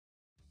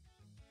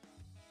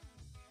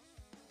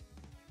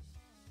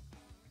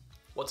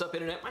What's up,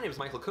 Internet? My name is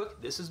Michael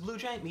Cook, this is Blue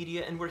Giant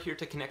Media, and we're here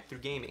to connect through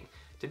gaming.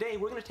 Today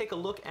we're going to take a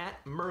look at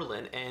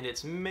Merlin and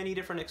its many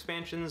different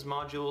expansions,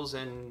 modules,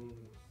 and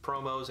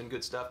promos and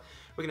good stuff.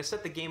 We're going to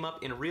set the game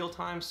up in real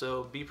time,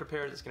 so be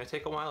prepared. It's going to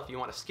take a while. If you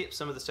want to skip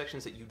some of the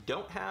sections that you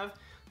don't have,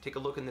 take a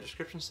look in the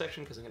description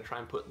section because I'm going to try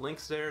and put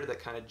links there that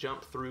kind of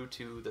jump through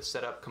to the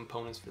setup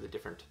components for the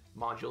different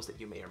modules that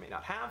you may or may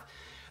not have.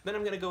 Then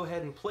I'm going to go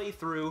ahead and play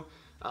through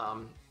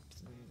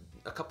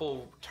a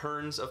couple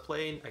turns of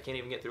play. I can't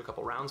even get through a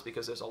couple rounds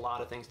because there's a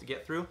lot of things to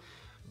get through,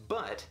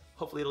 but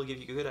hopefully it'll give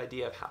you a good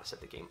idea of how to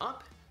set the game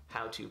up,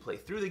 how to play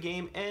through the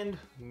game, and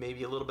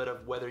maybe a little bit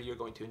of whether you're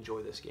going to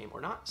enjoy this game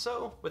or not.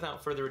 So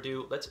without further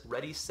ado, let's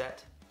ready,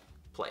 set,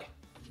 play.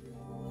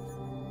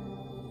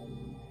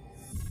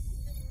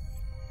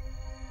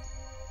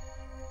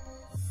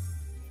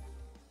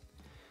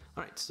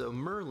 All right, so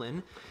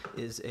Merlin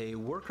is a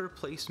worker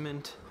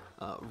placement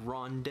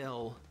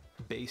rondel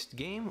based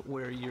game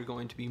where you're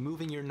going to be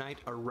moving your knight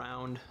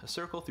around a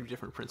circle through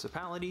different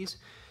principalities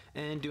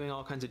and doing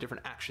all kinds of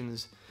different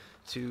actions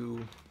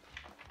to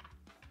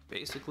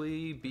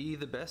basically be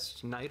the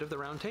best knight of the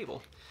round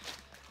table.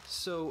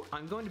 So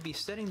I'm going to be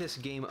setting this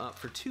game up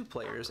for 2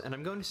 players, and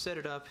I'm going to set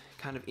it up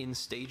kind of in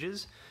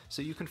stages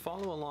so you can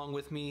follow along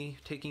with me,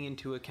 taking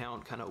into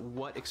account kind of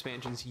what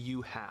expansions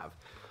you have.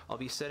 I'll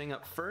be setting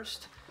up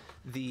first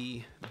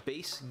the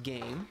base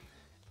game,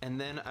 and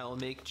then I'll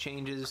make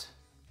changes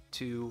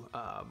to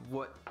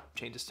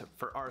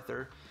for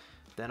Arthur.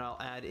 Then I'll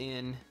add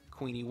in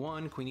Queenie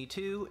 1, Queenie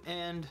 2,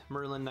 and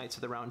Merlin Knights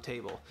of the Round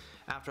Table.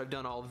 After I've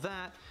done all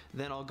that,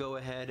 then I'll go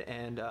ahead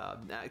and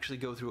actually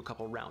go through a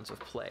couple rounds of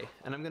play.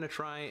 And I'm going to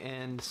try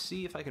and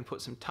see if I can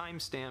put some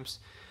timestamps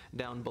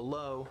down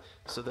below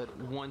so that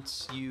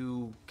once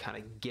you kind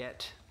of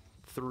get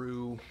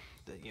through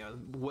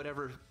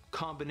whatever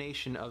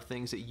combination of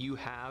things that you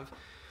have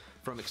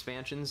from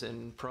expansions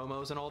and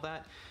promos and all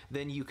that,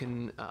 then you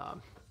can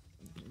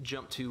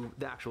jump to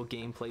the actual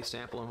gameplay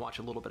sample and watch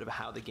a little bit of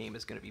how the game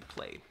is going to be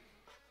played.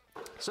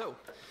 So,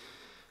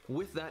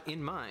 with that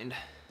in mind,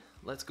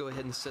 let's go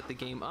ahead and set the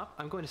game up.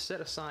 I'm going to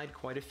set aside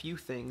quite a few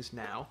things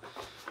now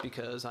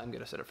because I'm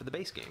going to set it for the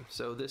base game.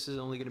 So this is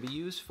only going to be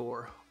used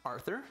for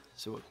Arthur,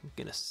 so we're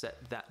going to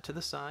set that to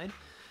the side.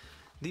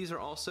 These are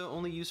also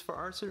only used for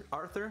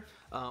Arthur.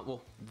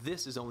 Well,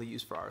 this is only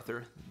used for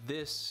Arthur.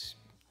 This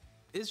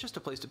is just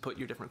a place to put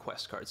your different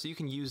quest cards, so you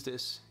can use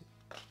this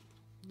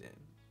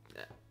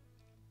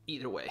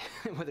either way,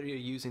 whether you're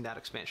using that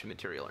expansion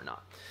material or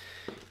not.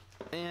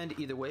 And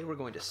either way, we're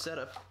going to set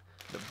up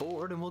the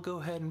board, and we'll go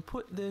ahead and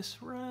put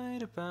this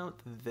right about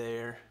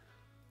there.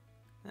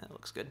 That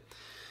looks good.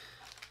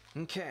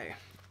 Okay,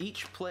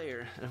 each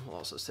player, and we'll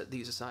also set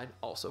these aside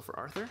also for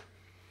Arthur.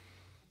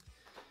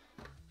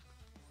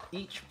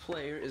 Each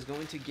player is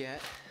going to get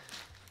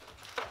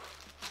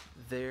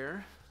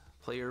their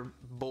player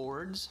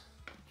boards.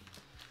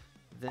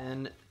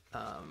 Then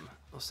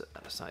I'll set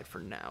that aside for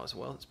now as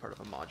well. It's part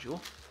of a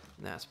module,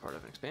 and that's part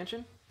of an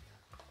expansion.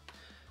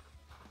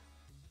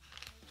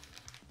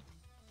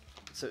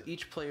 So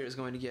each player is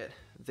going to get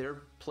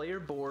their player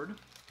board,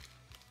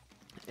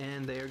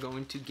 and they are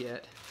going to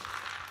get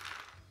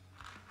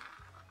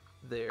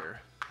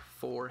their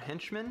 4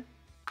 henchmen,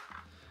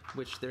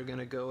 which they're going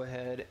to go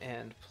ahead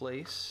and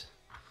place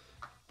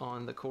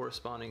on the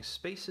corresponding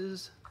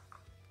spaces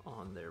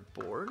on their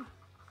board.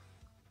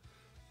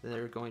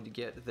 They're going to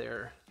get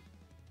their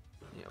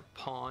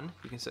pawn.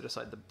 You can set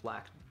aside the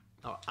black.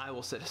 Oh, I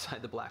will set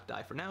aside the black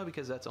die for now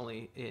because that's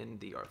only in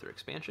the Arthur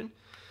expansion.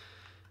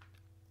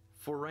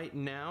 For right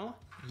now,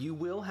 you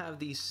will have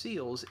these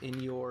seals in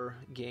your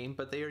game,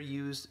 but they are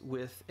used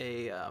with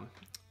a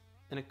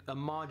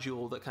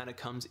module that kind of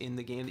comes in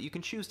the game that you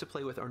can choose to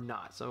play with or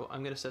not. So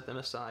I'm going to set them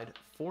aside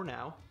for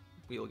now.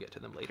 We will get to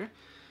them later.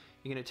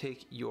 You're going to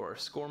take your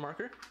score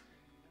marker,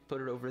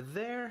 put it over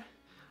there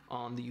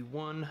on the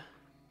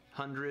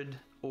 100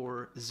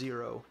 or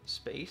 0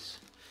 space.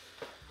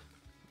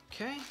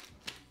 Okay,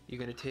 you're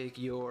going to take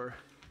your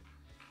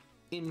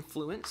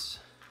influence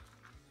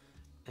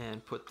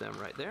and put them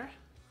right there.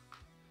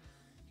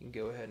 You can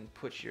go ahead and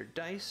put your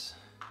dice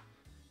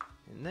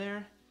in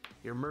there,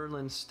 your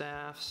Merlin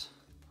staffs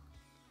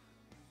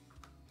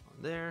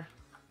on there,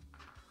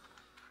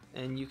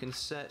 and you can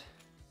set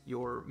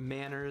your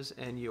manners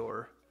and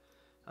your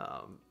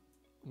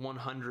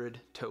 100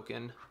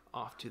 token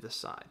off to the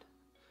side.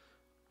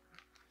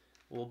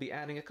 We'll be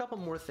adding a couple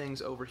more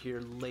things over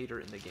here later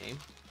in the game,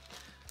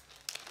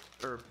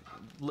 or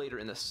later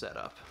in the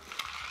setup,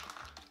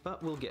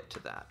 but we'll get to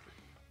that.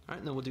 All right,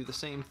 and then we'll do the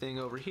same thing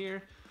over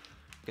here.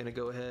 Gonna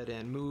go ahead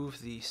and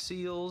move the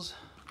seals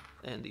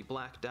and the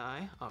black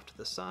die off to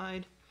the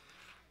side.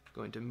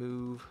 Going to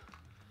move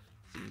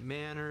the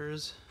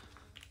manners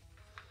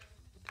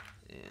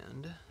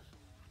and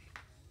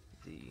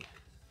the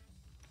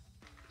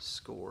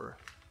score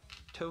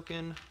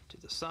token to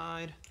the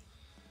side.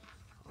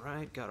 All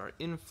right, got our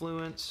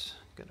influence.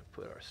 Gonna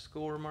put our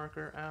score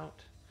marker out.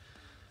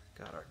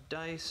 Got our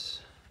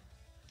dice.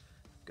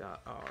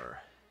 Got our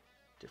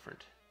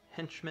different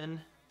henchmen.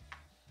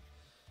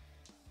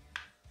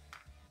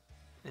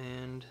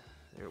 And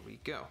there we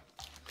go.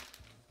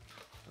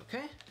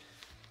 Okay,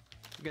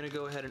 we're gonna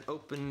go ahead and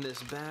open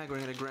this bag. We're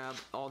gonna grab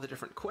all the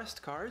different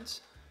quest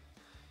cards.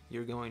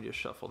 You're going to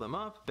shuffle them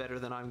up better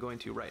than I'm going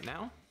to right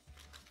now.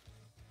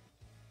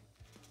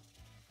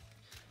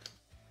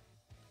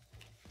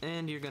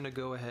 And you're gonna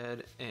go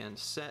ahead and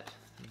set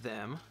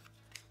them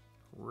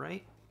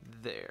right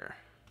there.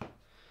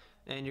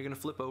 And you're gonna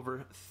flip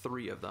over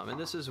 3 of them. And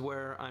this is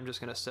where I'm just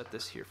gonna set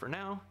this here for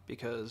now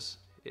because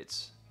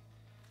it's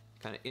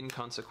kind of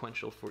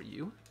inconsequential for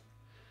you.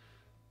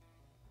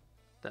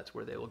 That's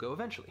where they will go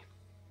eventually.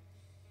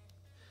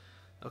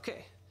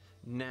 Okay,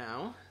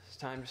 now it's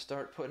time to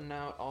start putting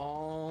out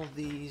all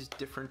these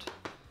different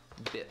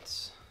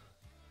bits.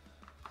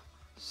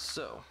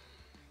 So,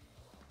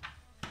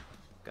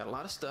 got a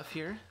lot of stuff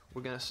here.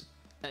 We're gonna,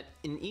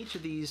 in each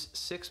of these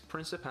 6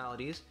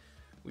 principalities,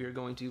 we are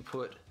going to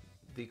put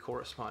the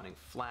corresponding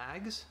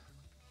flags,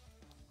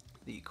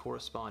 the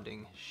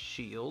corresponding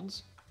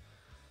shields,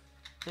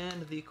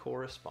 and the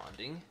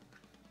corresponding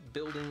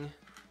building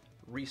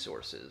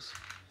resources.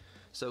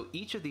 So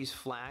each of these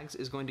flags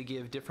is going to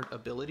give different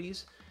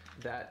abilities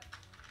that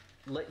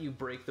let you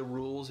break the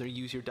rules or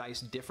use your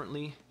dice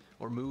differently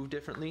or move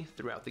differently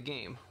throughout the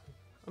game,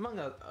 among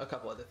a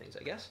couple other things,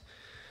 I guess.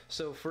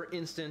 So for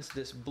instance,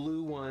 this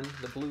blue one,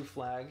 the blue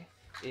flag,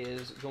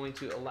 is going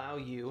to allow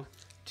you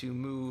to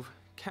move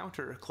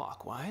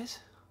counterclockwise.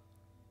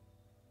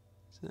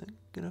 Is that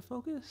gonna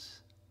focus?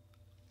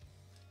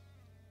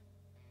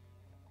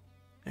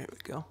 There we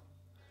go.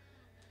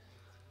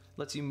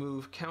 Lets you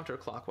move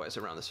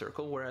counterclockwise around the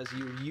circle, whereas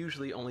you're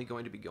usually only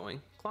going to be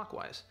going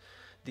clockwise.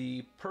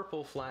 The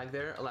purple flag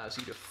there allows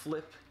you to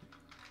flip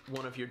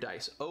one of your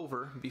dice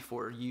over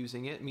before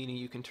using it, meaning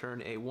you can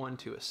turn a 1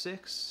 to a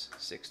 6,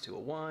 6 to a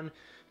 1,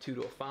 2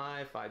 to a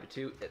 5, 5 to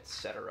 2,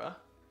 etc.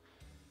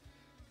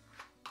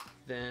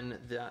 Then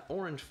that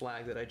orange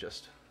flag that I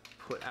just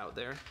put out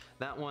there,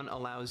 that one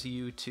allows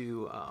you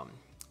to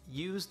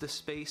use the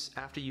space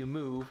after you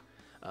move,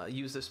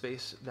 use the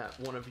space that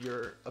one of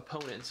your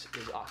opponents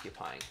is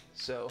occupying.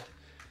 So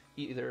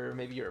either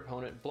maybe your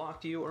opponent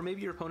blocked you, or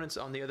maybe your opponent's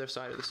on the other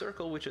side of the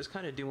circle, which is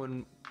kind of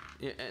doing,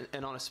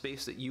 and on a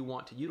space that you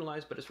want to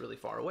utilize, but it's really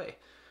far away.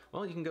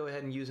 Well, you can go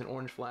ahead and use an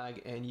orange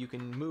flag, and you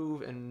can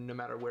move, and no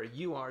matter where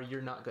you are,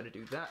 you're not going to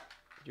do that.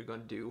 You're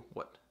going to do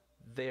what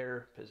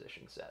their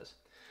position says.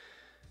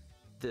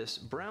 This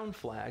brown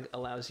flag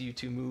allows you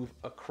to move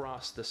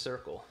across the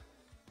circle.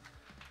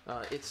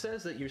 It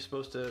says that you're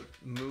supposed to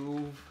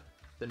move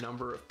the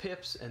number of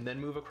pips and then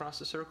move across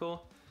the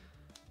circle.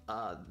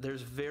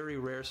 There's very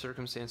rare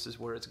circumstances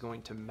where it's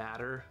going to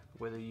matter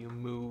whether you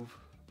move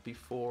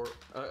before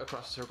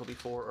across the circle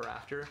before or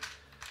after,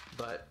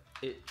 but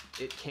it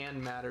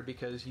can matter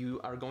because you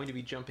are going to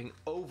be jumping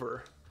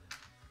over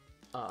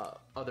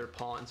other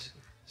pawns.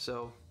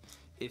 So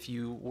if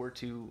you were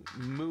to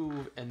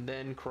move and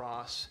then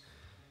cross,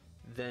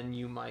 then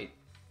you might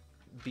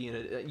be in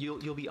a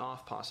you'll be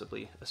off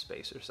possibly a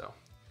space or so.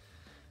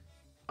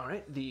 All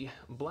right, the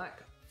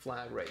black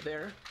flag right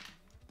there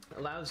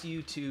allows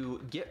you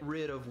to get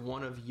rid of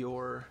one of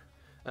your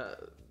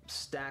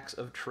stacks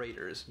of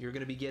traders. You're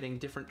going to be getting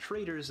different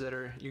traders that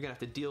you're going to have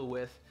to deal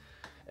with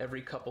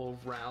every couple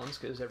of rounds,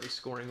 because every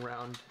scoring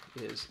round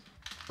is,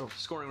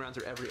 scoring rounds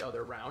are every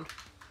other round,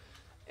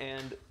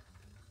 and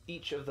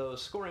each of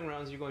those scoring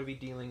rounds you're going to be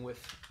dealing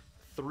with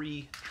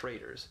 3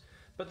 traders,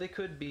 but they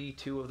could be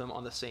 2 of them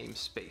on the same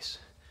space.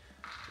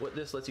 What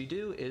this lets you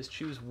do is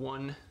choose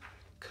one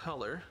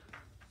color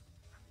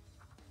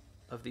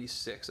of these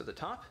 6 at the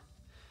top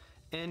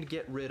and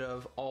get rid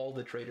of all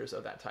the traders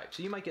of that type.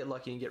 So you might get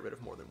lucky and get rid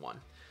of more than one.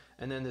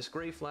 And then this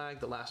gray flag,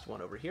 the last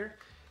one over here,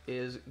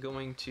 is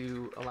going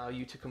to allow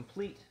you to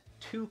complete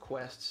 2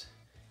 quests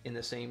in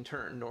the same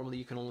turn. Normally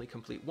you can only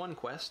complete 1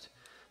 quest.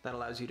 That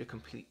allows you to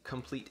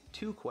complete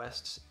 2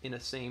 quests in a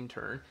same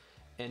turn,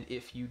 and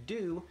if you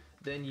do,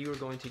 then you are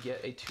going to get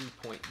a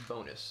 2-point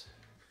bonus,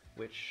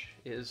 which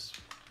is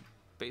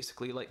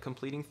basically like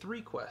completing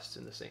 3 quests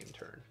in the same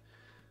turn,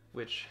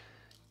 which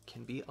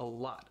can be a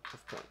lot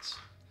of points.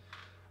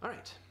 All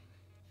right,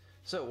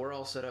 so we're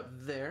all set up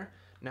there.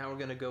 Now we're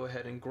going to go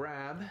ahead and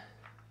grab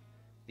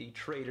the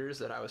traders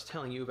that I was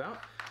telling you about.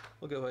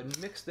 We'll go ahead and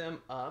mix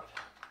them up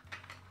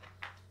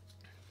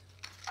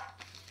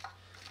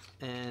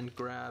and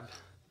grab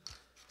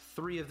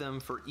 3 of them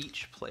for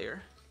each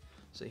player.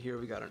 So here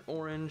we got an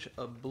orange,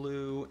 a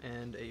blue,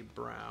 and a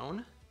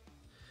brown.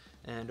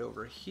 And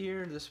over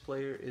here, this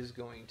player is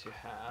going to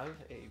have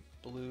a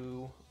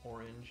blue,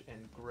 orange,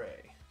 and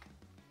gray.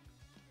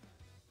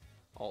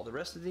 All the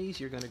rest of these,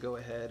 you're going to go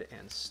ahead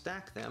and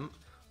stack them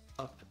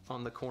up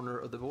on the corner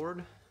of the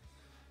board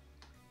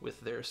with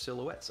their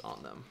silhouettes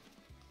on them.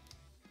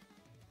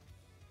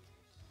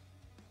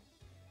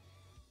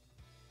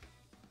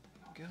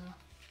 There we go.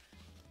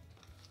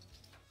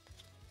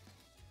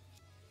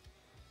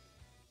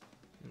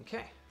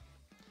 Okay,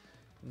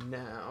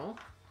 now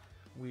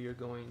we are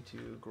going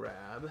to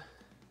grab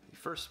the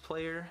first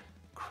player,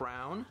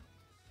 Crown,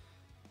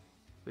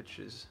 which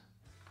is,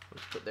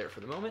 let's put there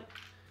for the moment.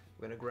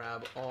 We're going to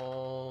grab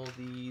all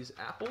these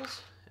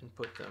apples and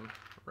put them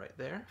right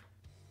there.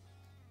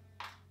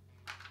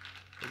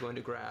 We're going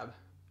to grab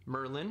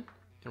Merlin,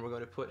 and we're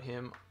going to put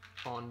him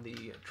on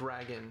the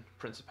dragon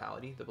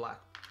principality, the black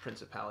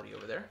principality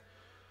over there.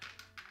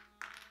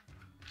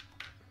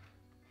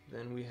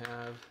 Then we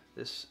have,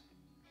 this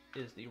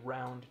is the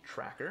round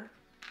tracker,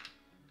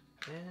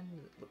 and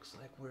it looks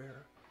like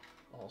we're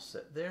all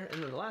set there.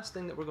 And then the last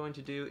thing that we're going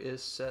to do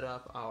is set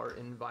up our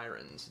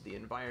environs, the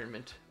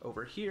environment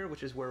over here,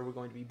 which is where we're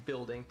going to be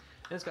building,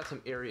 and it's got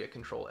some area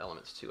control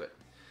elements to it.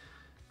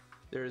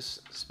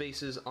 There's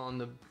spaces on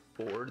the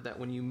board that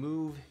when you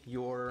move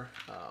your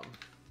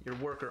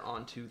worker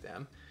onto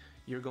them,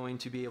 you're going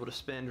to be able to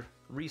spend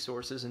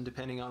resources, and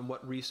depending on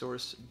what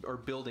resource or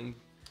building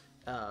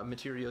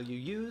material you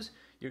use,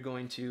 you're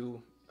going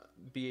to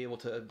be able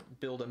to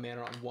build a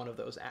manor on one of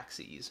those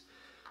axes.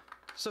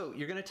 So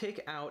you're going to take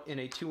out, in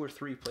a 2 or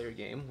 3 player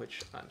game,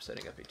 which I'm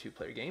setting up a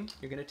 2-player game,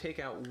 you're going to take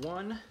out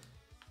one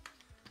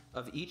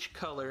of each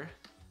color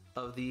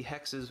of the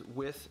hexes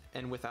with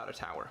and without a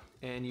tower,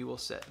 and you will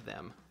set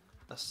them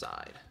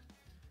aside.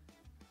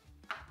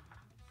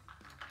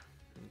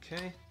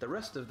 Okay, the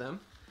rest of them,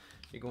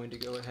 you're going to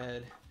go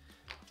ahead,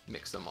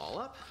 mix them all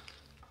up,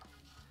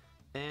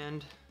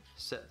 and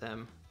set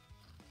them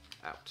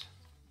out.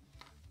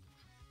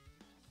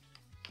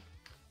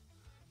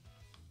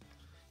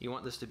 You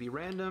want this to be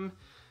random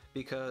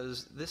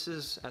because this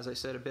is, as I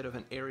said, a bit of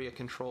an area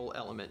control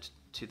element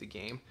to the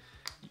game.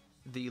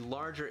 The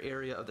larger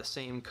area of the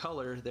same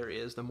color there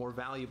is, the more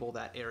valuable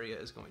that area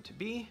is going to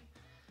be.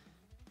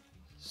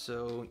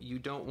 So you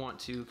don't want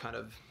to kind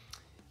of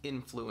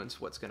influence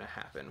what's going to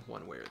happen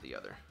one way or the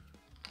other.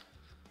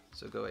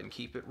 So go ahead and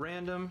keep it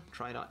random.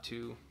 Try not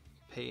to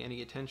pay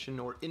any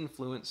attention or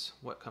influence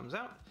what comes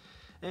out.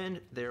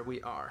 And there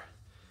we are.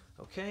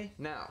 Okay,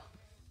 now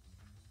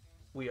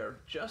we are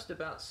just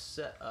about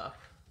set up.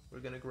 We're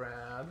going to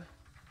grab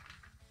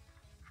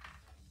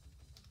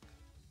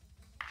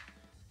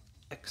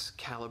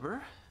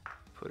Excalibur,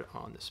 put it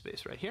on this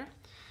space right here,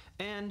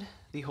 and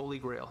the Holy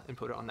Grail, and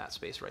put it on that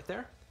space right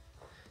there.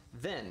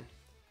 Then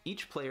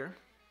each player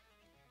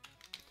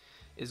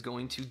is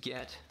going to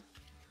get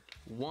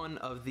one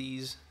of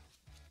these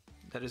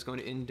that is going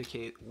to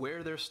indicate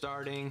where they're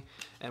starting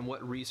and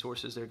what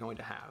resources they're going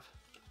to have.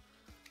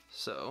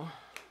 So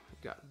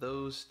we've got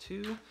those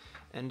two,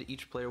 and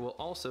each player will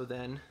also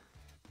then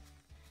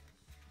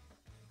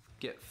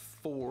get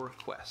 4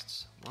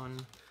 quests. 1,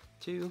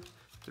 2,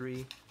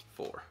 3,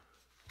 4.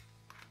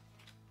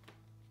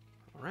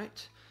 All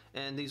right,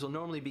 and these will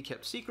normally be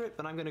kept secret,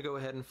 but I'm going to go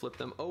ahead and flip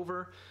them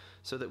over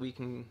so that we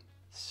can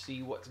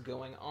see what's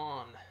going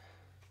on.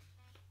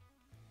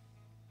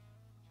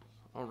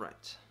 All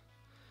right,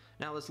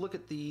 now let's look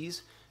at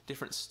these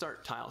different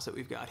start tiles that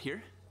we've got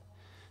here.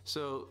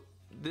 So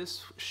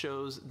this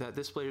shows that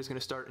this player is going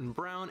to start in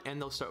brown, and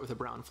they'll start with a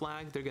brown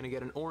flag. They're going to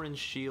get an orange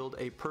shield,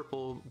 a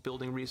purple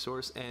building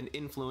resource, and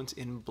influence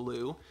in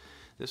blue.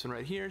 This one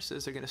right here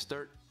says they're going to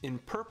start in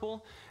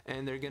purple,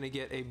 and they're going to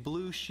get a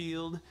blue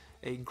shield,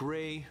 a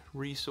gray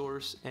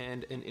resource,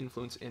 and an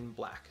influence in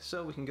black.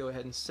 So we can go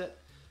ahead and set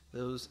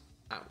those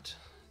out.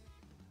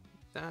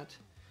 That,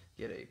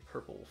 get a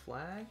purple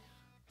flag,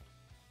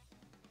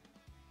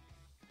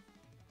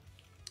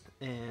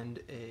 and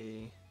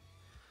a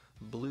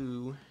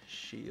blue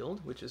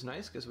shield, which is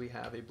nice because we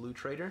have a blue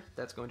trader.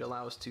 That's going to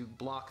allow us to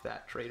block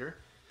that trader.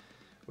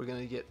 We're going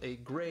to get a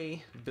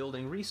gray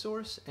building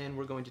resource, and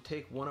we're going to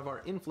take one of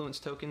our influence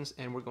tokens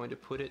and we're going to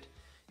put it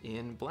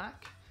in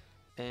black.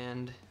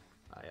 And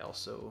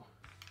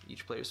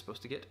each player is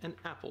supposed to get an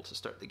apple to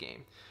start the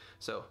game.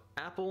 So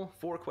apple,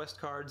 4 quest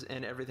cards,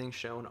 and everything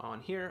shown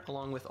on here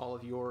along with all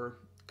of your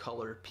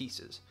color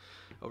pieces.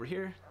 Over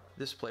here,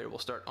 this player will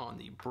start on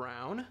the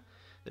brown.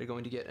 They're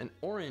going to get an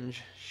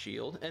orange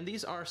shield, and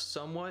these are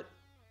somewhat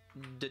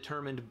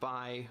determined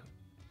by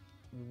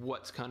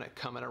what's kind of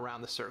coming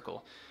around the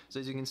circle.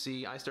 So as you can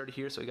see, I started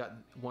here, so I got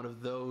one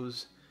of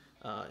those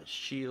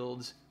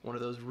shields, one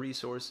of those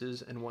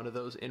resources, and one of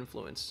those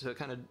influence. So it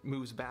kind of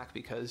moves back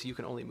because you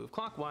can only move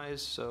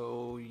clockwise,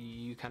 so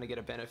you kind of get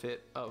a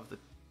benefit of the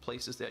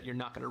places that you're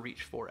not going to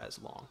reach for as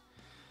long.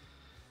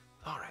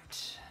 All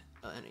right,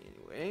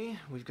 anyway,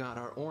 we've got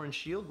our orange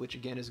shield, which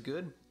again is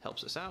good,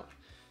 helps us out.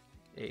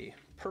 A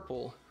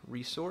purple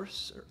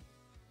resource, or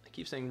I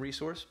keep saying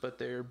resource, but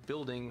they're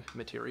building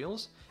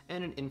materials,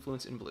 and an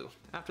influence in blue.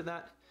 After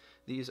that,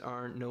 these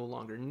are no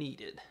longer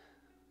needed.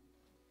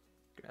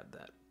 Grab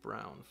that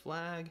brown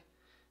flag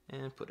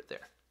and put it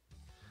there.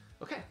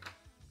 Okay,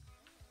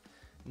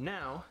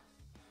 now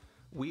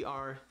we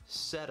are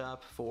set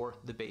up for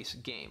the base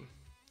game.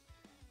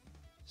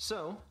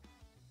 So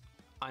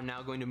I'm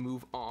now going to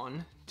move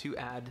on to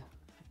add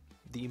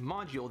the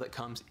module that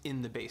comes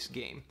in the base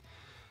game.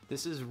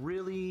 This is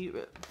really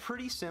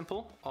pretty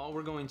simple. All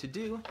we're going to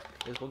do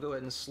is we'll go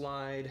ahead and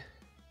slide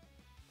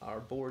our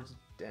boards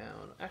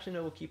down. Actually,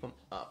 no, we'll keep them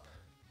up.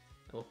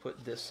 And we'll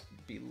put this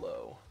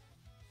below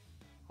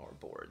our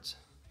boards.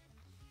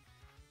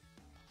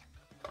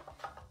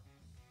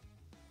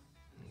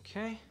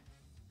 Okay.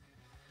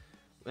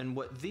 And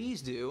what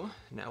these do,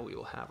 now we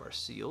will have our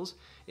seals,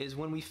 is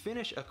when we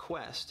finish a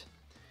quest,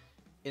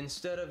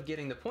 instead of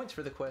getting the points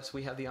for the quest,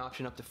 we have the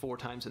option up to 4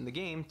 times in the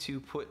game to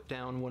put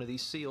down one of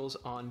these seals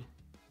on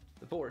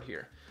the board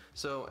here.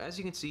 So as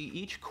you can see,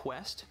 each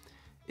quest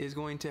is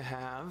going to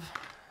have,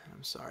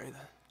 I'm sorry,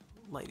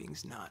 the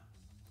lighting's not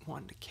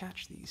wanting to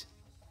catch these.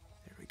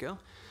 There we go.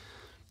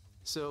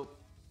 So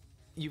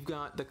you've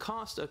got the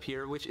cost up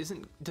here, which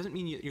doesn't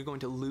mean you're going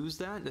to lose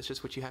that. That's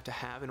just what you have to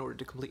have in order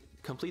to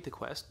complete the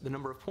quest. The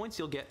number of points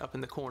you'll get up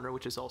in the corner,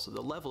 which is also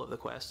the level of the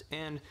quest,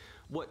 and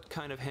what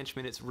kind of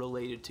henchman it's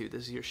related to.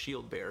 This is your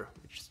shield bearer,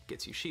 which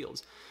gets you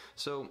shields.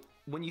 So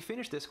when you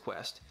finish this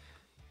quest,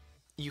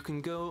 you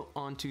can go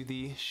onto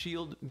the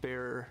shield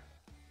bearer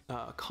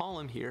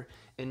column here,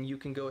 and you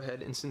can go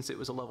ahead, and since it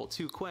was a level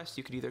 2 quest,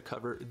 you could either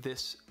cover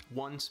this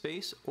one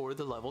space or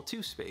the level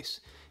 2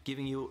 space,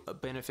 giving you a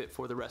benefit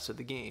for the rest of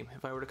the game.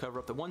 If I were to cover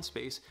up the one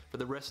space, for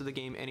the rest of the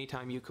game,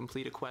 anytime you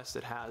complete a quest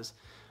that has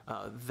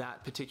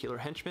that particular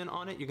henchman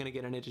on it, you're going to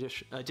get an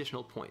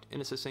additional point.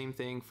 And it's the same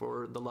thing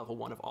for the level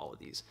 1 of all of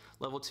these.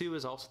 Level 2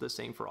 is also the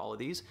same for all of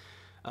these.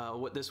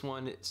 What this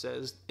one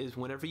says is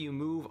whenever you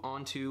move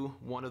onto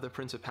one of the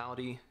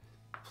principality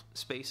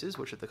spaces,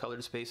 which are the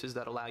colored spaces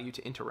that allow you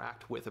to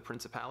interact with a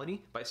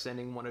principality by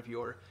sending one of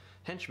your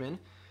henchmen,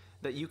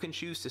 that you can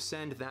choose to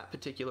send that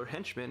particular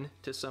henchman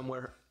to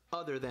somewhere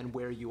other than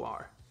where you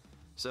are.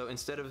 So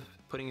instead of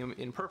putting him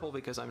in purple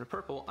because I'm in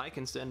purple, I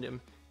can send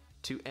him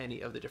to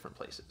any of the different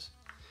places.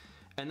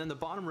 And then the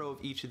bottom row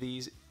of each of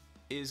these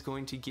is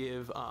going to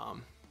give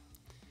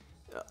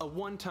a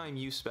one-time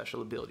use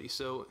special ability.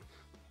 So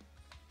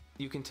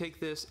you can take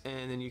this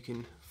and then you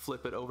can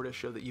flip it over to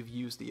show that you've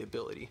used the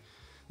ability.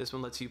 This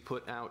one lets you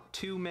put out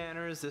 2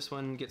 manners. This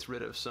one gets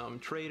rid of some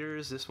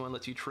traders. This one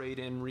lets you trade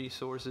in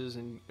resources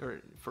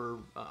for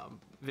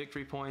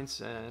victory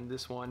points. And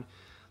this one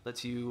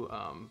lets you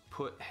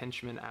put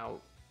henchmen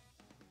out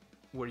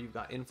where you've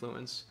got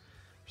influence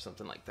or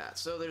something like that.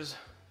 So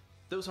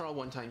those are all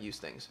one-time use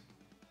things.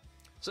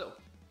 So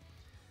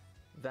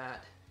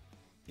that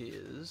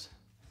is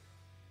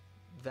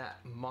that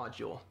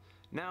module.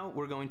 Now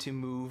we're going to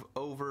move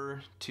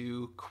over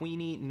to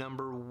Queenie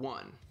number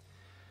 1.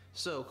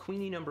 So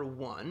Queenie number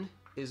 1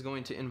 is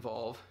going to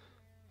involve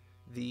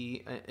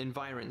the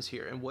environs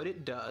here, and what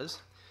it does,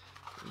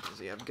 you can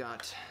see I've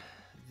got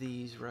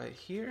these right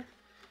here.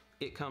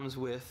 It comes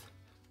with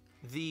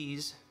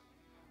these,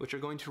 which are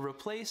going to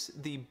replace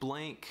the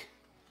blank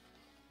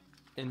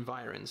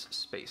environs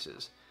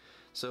spaces.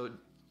 So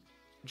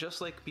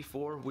just like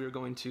before, we're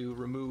going to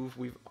remove,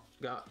 we've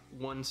got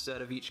one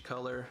set of each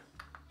color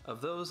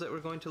of those that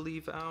we're going to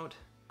leave out,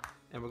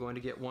 and we're going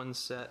to get one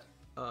set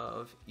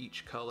of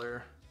each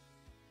color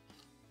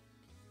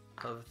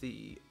of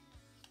the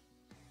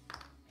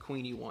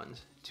Queenie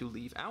ones to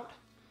leave out.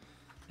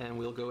 And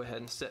we'll go ahead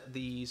and set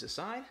these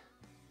aside.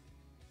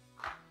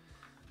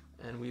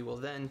 And we will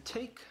then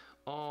take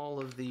all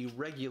of the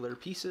regular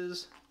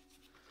pieces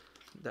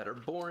that are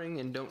boring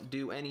and don't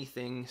do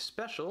anything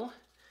special,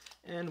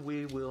 and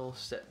we will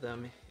set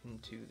them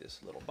into this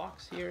little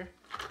box here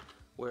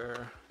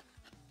where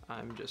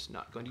I'm just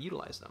not going to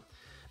utilize them.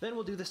 Then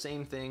we'll do the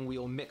same thing.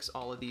 We'll mix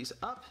all of these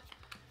up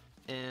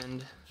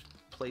and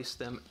place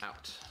them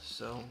out.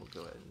 So we'll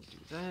go ahead and do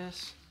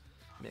this,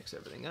 mix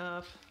everything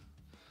up,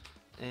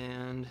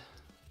 and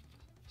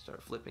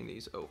start flipping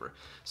these over.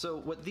 So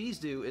what these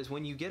do is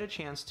when you get a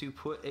chance to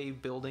put a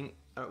building,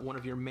 one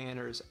of your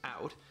manors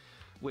out,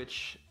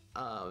 which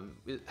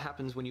it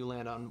happens when you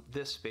land on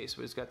this space,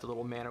 where it's got the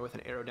little manor with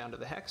an arrow down to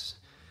the hex.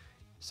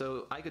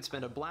 So I could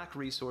spend a black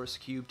resource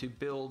cube to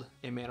build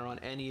a manor on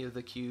any of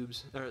the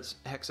cubes or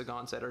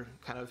hexagons that are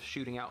kind of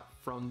shooting out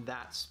from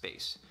that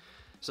space.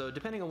 So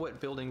depending on what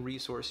building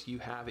resource you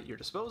have at your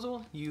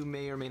disposal, you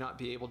may or may not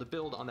be able to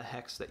build on the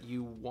hex that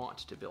you want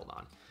to build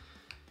on.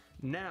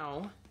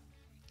 Now,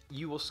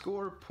 you will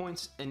score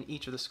points in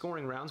each of the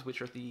scoring rounds,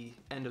 which are at the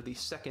end of the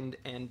second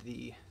and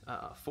the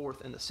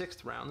 4th and the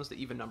 6th rounds,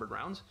 the even numbered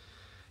rounds.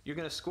 You're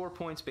going to score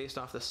points based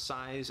off the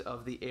size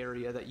of the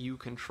area that you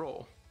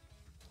control.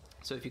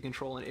 So if you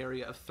control an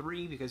area of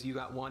 3 because you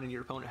got 1 and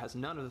your opponent has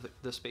none of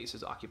the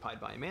spaces occupied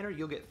by a manor,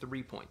 you'll get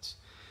 3 points.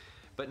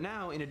 But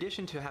now, in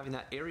addition to having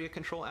that area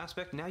control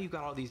aspect, now you've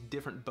got all these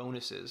different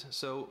bonuses.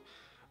 So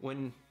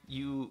when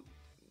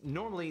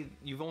normally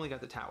you've only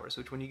got the towers,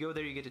 which when you go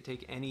there you get to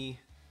take any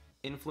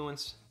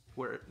influence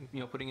where,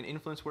 putting an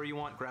influence where you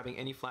want, grabbing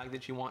any flag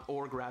that you want,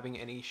 or grabbing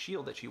any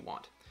shield that you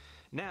want.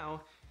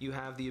 Now you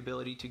have the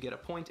ability to get a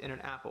point and an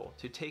apple,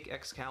 to take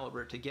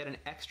Excalibur, to get an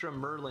extra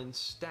Merlin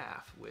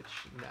staff, which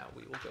now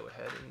we will go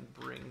ahead and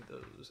bring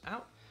those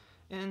out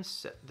and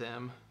set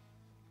them,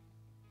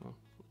 well,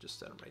 we'll just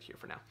set them right here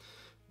for now.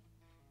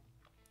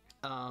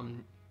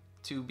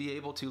 To be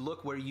able to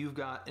look where you've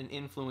got an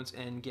influence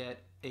and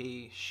get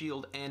a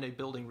shield and a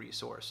building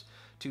resource.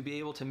 To be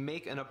able to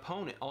make an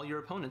opponent, all your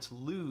opponents,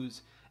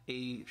 lose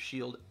a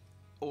shield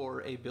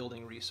or a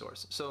building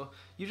resource. So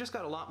you just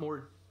got a lot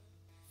more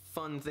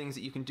fun things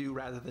that you can do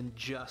rather than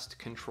just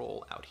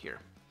control out here.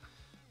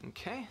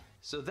 Okay,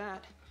 so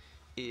that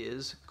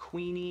is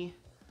Queenie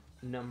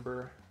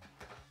number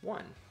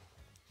 1.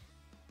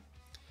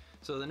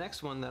 So the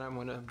next one that I'm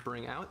going to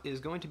bring out is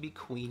going to be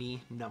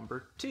Queenie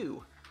number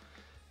 2.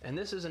 And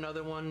this is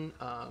another one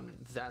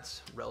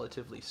that's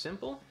relatively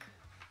simple,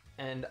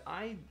 and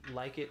I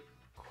like it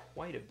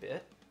quite a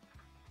bit.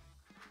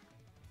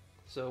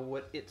 So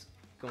what it's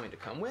going to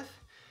come with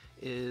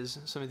is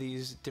some of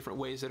these different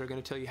ways that are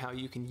going to tell you how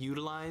you can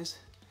utilize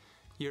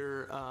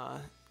your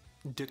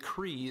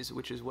decrees,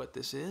 which is what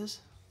this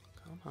is.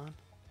 Come on.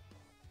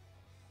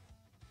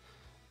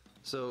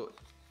 So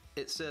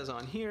it says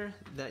on here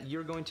that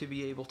you're going to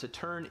be able to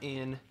turn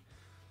in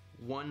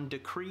 1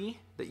 decree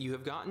that you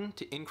have gotten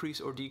to increase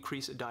or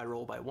decrease a die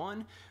roll by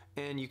 1,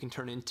 and you can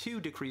turn in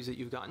 2 decrees that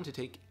you've gotten to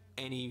take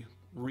any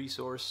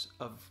resource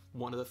of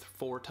one of the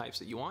 4 types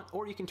that you want,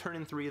 or you can turn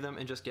in 3 of them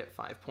and just get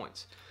 5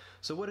 points.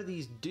 So what do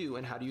these do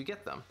and how do you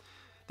get them?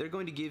 They're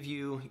going to give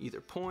you either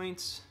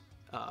points,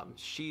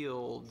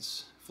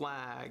 shields,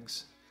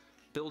 flags,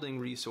 building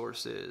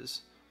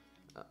resources,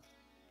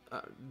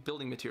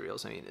 building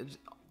materials, I mean,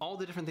 all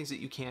the different things that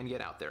you can get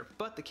out there.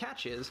 But the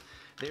catch is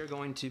they're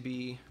going to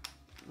be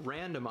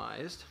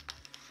randomized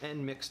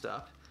and mixed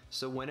up,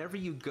 so whenever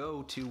you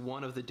go to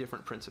one of the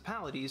different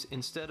principalities,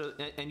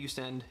 and you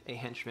send a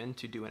henchman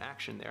to do an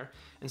action there,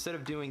 instead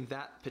of doing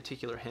that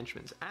particular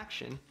henchman's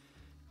action,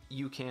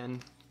 you can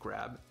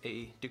grab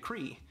a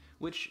decree,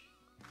 which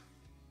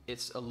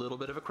it's a little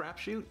bit of a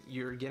crapshoot.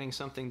 You're getting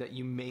something that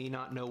you may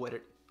not know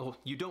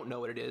you don't know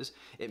what it is.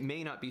 It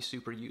may not be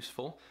super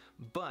useful,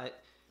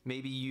 but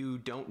maybe you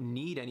don't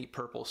need any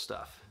purple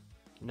stuff.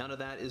 None of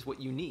that is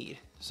what you need.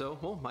 So,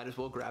 well, might as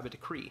well grab a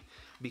decree.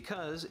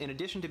 Because in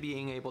addition to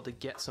being able to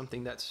get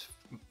something that's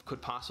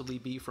could possibly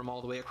be from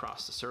all the way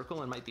across the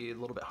circle and might be a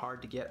little bit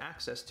hard to get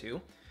access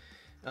to,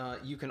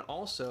 you can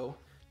also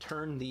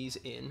turn these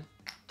in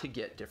to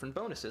get different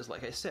bonuses.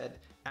 Like I said,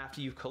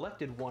 after you've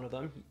collected one of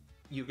them,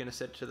 you're going to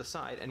set it to the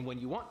side, and when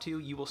you want to,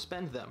 you will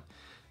spend them.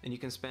 And you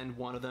can spend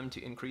 1 of them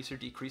to increase or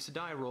decrease a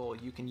die roll.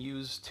 You can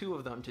use 2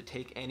 of them to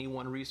take any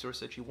 1 resource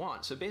that you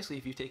want. So basically,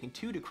 if you've taken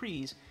 2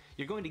 decrees,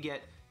 you're going to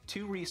get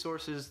 2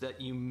 resources that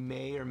you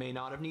may or may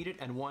not have needed,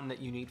 and 1 that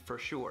you need for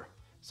sure.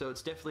 So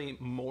it's definitely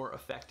more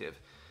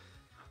effective.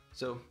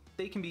 So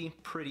they can be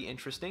pretty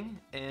interesting,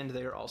 and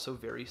they're also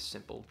very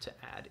simple to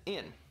add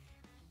in.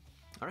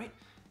 All right,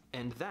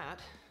 and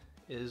that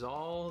is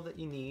all that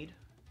you need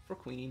for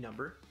Queenie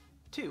number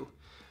 2.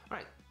 All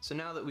right, so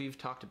now that we've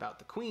talked about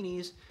the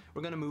Queenies,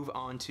 we're going to move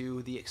on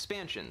to the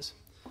expansions.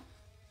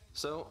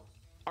 So,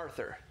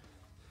 Arthur.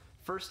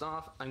 First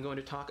off, I'm going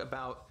to talk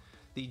about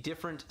the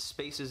different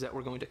spaces that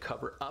we're going to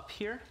cover up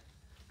here,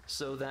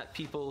 so that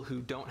people who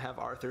don't have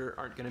Arthur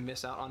aren't going to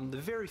miss out on the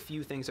very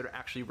few things that are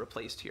actually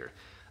replaced here.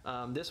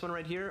 This one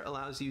right here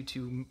allows you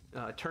to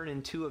turn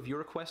in 2 of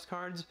your quest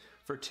cards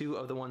for 2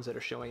 of the ones that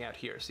are showing out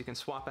here. So you can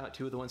swap out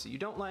 2 of the ones that you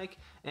don't like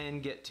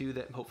and get 2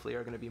 that hopefully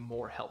are going to be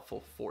more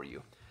helpful for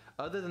you.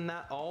 Other than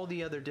that, all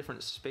the other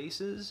different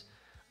spaces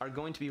are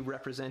going to be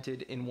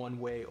represented in one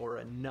way or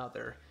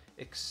another,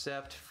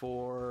 except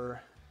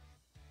for,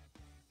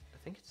 I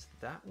think it's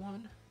that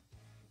one?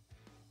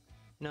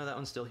 No, that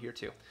one's still here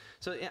too.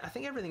 So yeah, I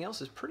think everything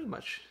else is pretty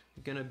much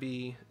gonna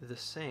be the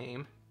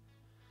same,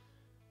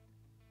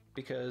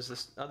 because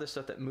this other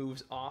stuff that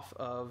moves off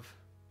of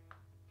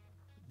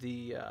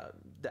the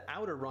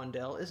outer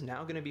rondel is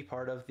now gonna be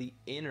part of the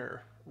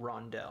inner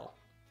rondel.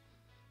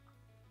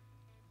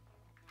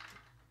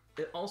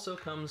 It also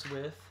comes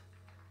with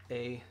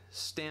a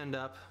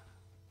stand-up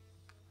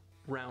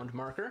round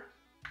marker,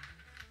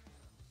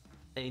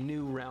 a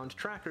new round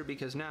tracker,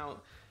 because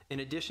now, in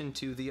addition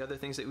to the other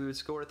things that we would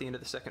score at the end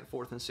of the 2nd,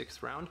 4th, and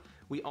 6th round,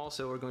 we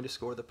also are going to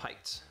score the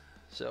pikes.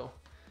 So,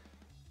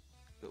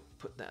 we'll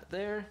put that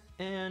there,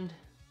 and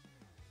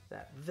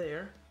that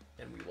there,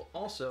 and we will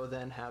also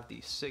then have the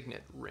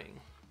signet ring.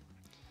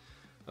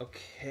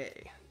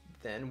 Okay,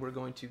 then we're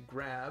going to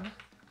grab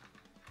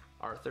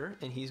Arthur,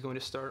 and he's going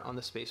to start on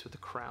the space with the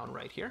crown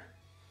right here.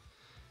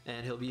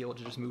 And he'll be able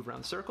to just move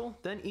around the circle.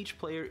 Then each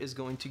player is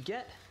going to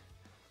get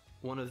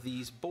one of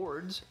these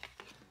boards,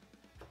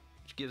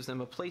 which gives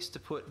them a place to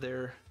put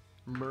their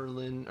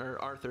Merlin or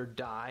Arthur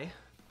die,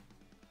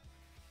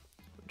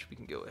 which we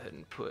can go ahead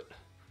and put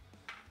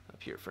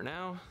up here for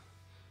now.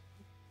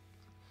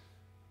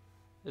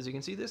 As you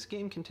can see, this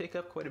game can take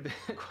up quite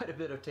a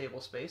bit of table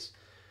space.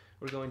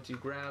 We're going to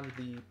grab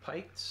the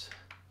pikes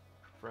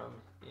from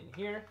in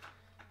here,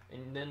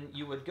 and then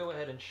you would go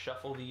ahead and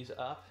shuffle these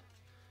up,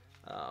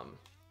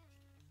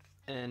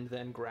 and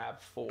then grab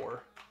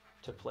 4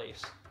 to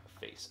place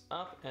face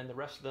up, and the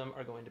rest of them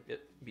are going to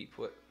be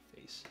put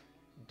face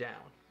down.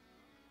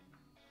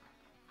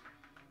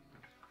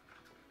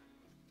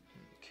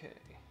 Okay.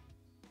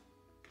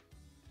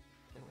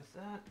 And with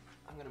that,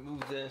 I'm going to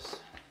move this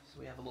so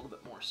we have a little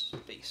bit more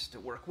space to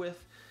work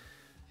with.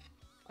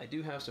 I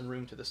do have some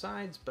room to the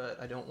sides, but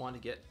I don't want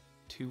to get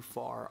too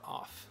far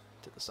off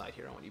to the side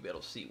here. I want you to be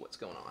able to see what's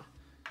going on.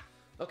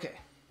 Okay.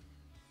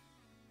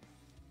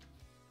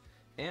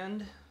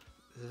 And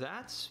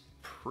that's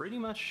pretty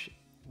much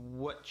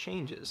what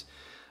changes.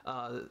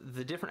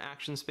 The different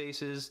action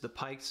spaces, the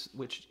pikes,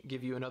 which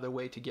give you another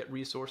way to get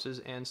resources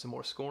and some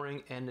more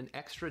scoring, and an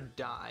extra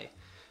die,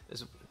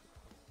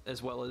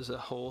 as well as a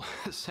whole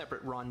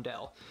separate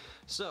rondelle.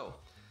 So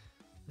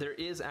there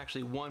is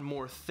actually one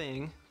more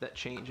thing that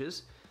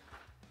changes,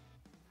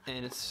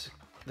 and it's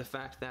the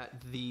fact that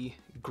the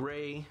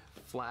gray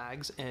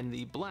flags and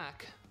the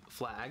black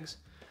flags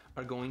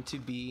are going to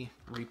be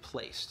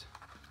replaced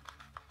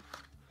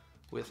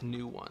with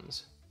new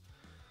ones.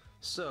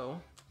 So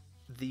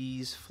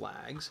these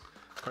flags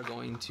are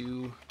going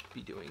to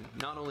be doing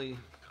not only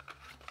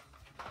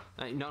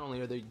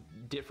are they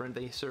different,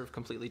 they serve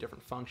completely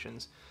different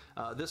functions.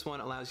 This one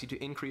allows you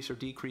to increase or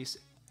decrease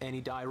any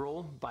die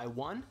roll by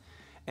 1,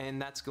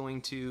 and that's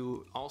going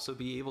to also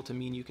be able to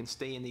mean you can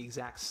stay in the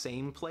exact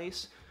same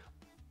place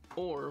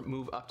or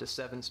move up to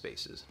 7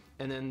 spaces.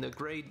 And then the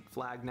gray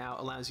flag now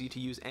allows you to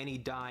use any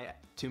die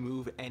to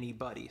move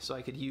anybody. So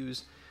I could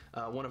use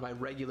one of my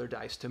regular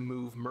dice to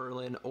move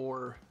Merlin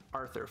or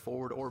Arthur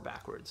forward or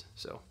backwards.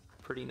 So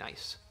pretty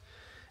nice.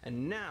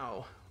 And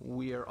now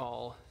we are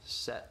all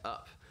set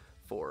up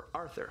for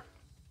Arthur.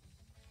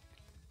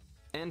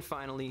 And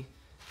finally,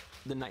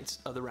 the Knights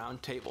of the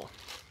Round Table.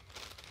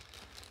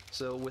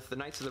 So with the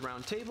Knights of the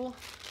Round Table,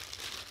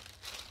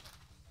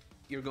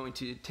 you're going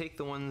to take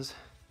the ones,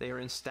 they are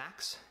in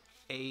stacks,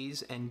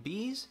 A's and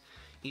B's.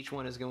 Each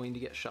one is going to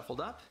get shuffled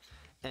up,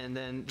 and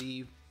then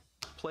the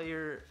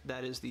player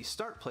that is the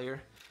start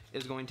player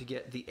is going to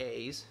get the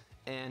A's,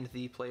 and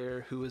the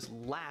player who is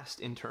last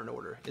in turn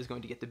order is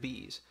going to get the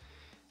B's.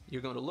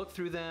 You're going to look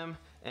through them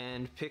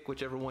and pick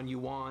whichever one you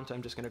want.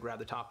 I'm just going to grab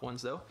the top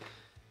ones though.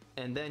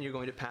 And then you're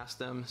going to pass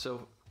them.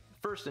 So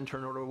first in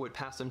turn order would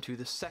pass them to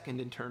the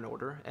second in turn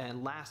order,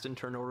 and last in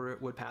turn order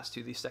would pass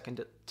to the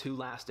second to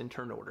last in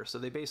turn order. So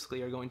they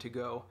basically are going to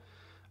go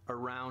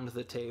around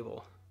the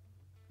table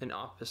in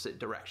opposite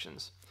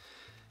directions,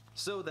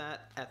 so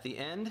that at the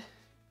end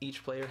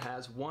each player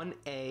has one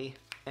A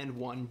and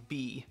one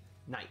B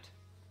knight.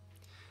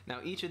 Now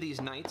each of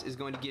these knights is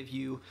going to give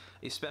you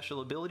a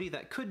special ability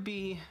that could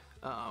be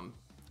a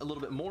little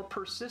bit more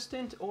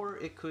persistent, or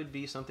it could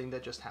be something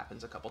that just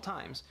happens a couple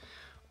times,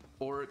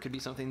 or it could be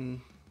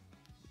something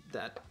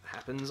that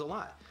happens a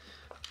lot.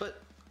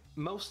 But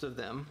most of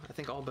them, I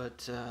think all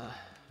but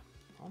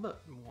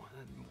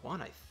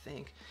one I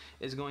think,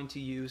 is going to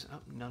use, oh,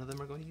 none of them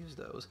are going to use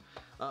those,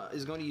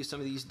 is going to use some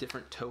of these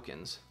different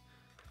tokens.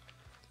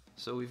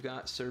 So we've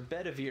got Sir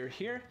Bedivere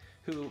here,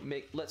 who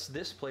lets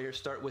this player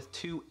start with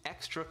 2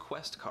 extra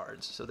quest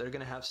cards. So they're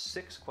going to have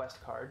 6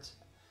 quest cards,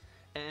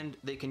 and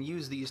they can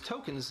use these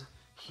tokens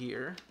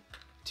here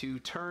to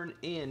turn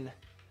in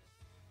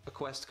a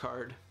quest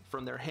card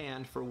from their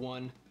hand for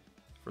one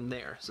from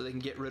there. So they can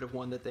get rid of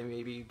one that they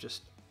maybe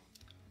just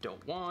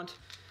don't want,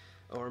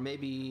 or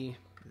maybe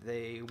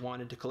they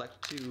wanted to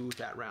collect 2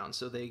 that round,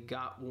 so they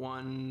got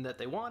one that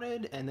they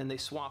wanted, and then they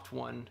swapped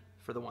one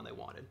for the one they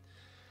wanted.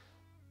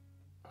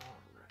 All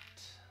right.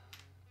 Let's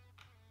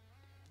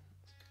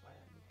go ahead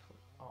and put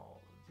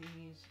all of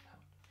these out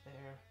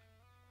there.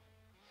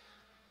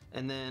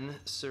 And then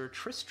Sir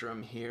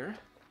Tristram here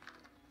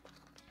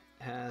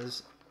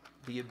has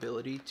the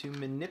ability to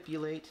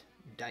manipulate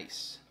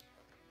dice.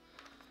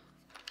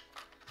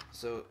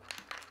 So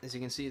as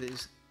you can see,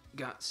 these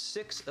got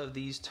 6 of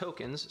these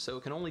tokens, so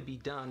it can only be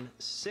done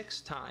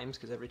 6 times,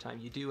 because every time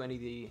you do any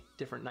of the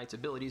different knights'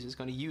 abilities, it's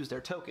going to use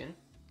their token.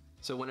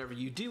 So whenever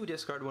you do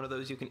discard one of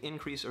those, you can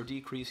increase or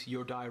decrease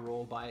your die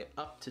roll by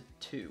up to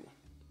 2.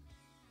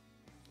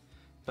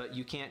 But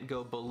you can't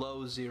go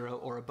below 0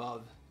 or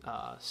above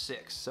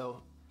 6. So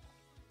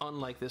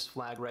unlike this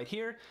flag right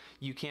here,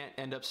 you can't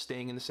end up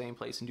staying in the same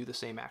place and do the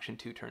same action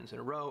 2 turns in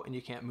a row, and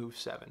you can't move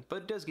 7. But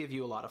it does give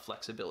you a lot of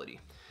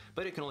flexibility.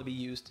 But it can only be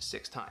used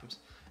 6 times.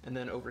 And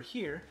then over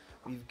here,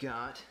 we've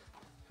got,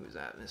 who's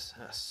that? This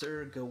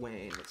Sir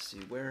Gawain. Let's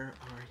see, where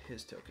are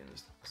his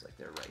tokens? Looks like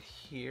they're right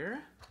here.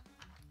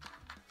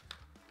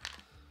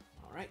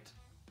 All right.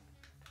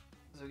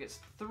 So it gets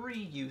 3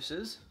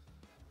 uses,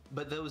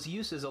 but those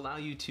uses allow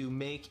you to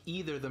make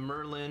either the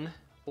Merlin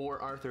or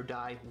Arthur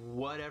die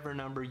whatever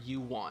number you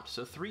want.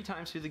 So 3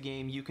 times through the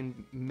game, you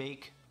can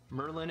make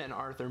Merlin and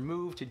Arthur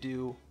move to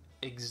do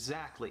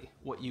exactly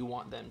what you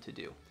want them to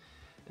do.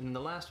 And the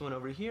last one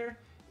over here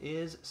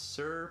is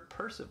Sir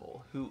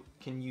Percival, who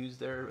can use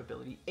their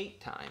ability 8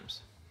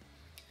 times.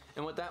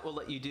 And what that will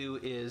let you do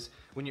is,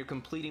 when you're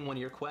completing one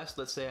of your quests,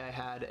 let's say I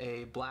had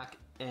a black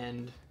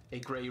and a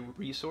gray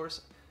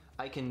resource,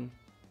 I can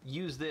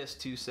use this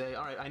to say,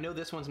 all right, I know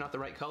this one's not the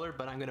right color,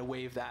 but I'm going to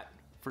waive that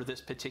for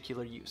this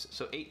particular use.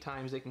 So 8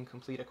 times they can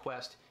complete a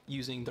quest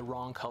using the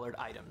wrong colored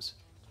items.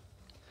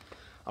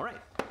 All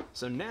right,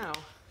 so now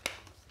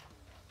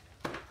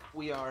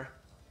we are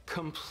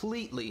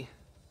completely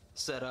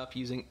set up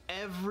using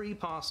every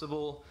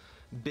possible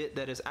bit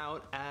that is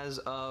out as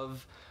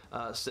of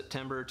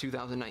September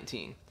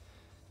 2019.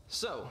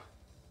 So,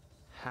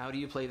 how do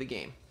you play the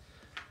game?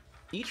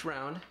 Each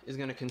round is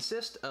going to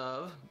consist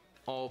of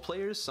all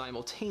players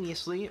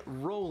simultaneously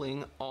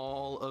rolling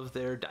all of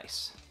their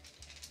dice.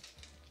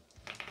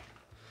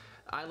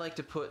 I like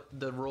to put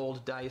the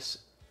rolled dice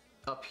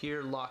up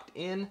here locked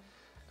in,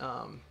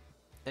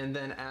 and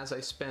then as I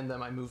spend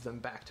them, I move them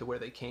back to where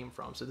they came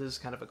from. So this is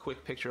kind of a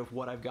quick picture of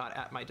what I've got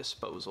at my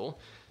disposal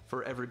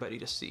for everybody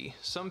to see.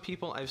 Some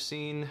people I've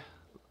seen,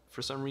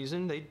 for some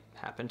reason, they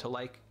happen to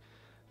like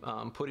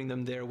putting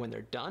them there when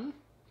they're done,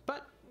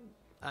 but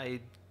I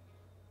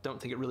don't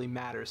think it really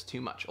matters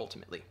too much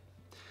ultimately.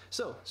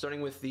 So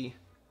starting with the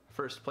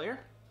first player,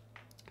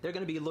 they're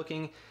going to be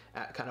looking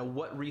at kind of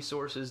what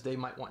resources they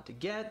might want to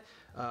get,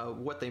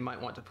 what they might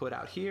want to put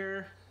out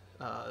here,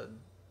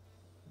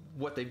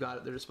 what they've got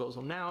at their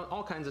disposal now,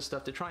 all kinds of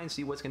stuff to try and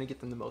see what's going to get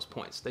them the most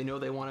points. They know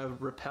they want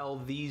to repel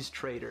these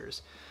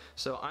traders.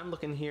 So I'm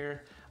looking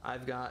here,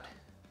 I've got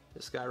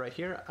this guy right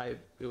here.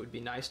 It would be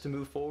nice to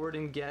move forward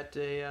and get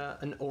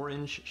an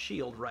orange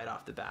shield right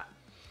off the bat.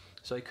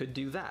 So I could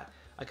do that.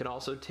 I could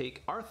also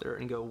take Arthur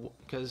and go,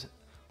 because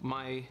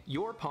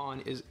your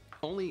pawn is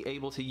only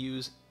able to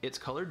use its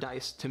colored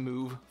dice to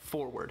move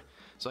forward.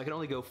 So I can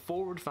only go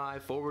forward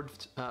 5, forward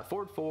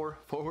 4,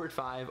 forward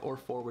 5, or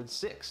forward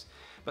 6.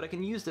 But I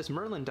can use this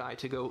Merlin die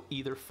to go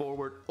either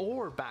forward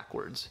or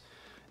backwards,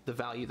 the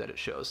value that it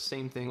shows.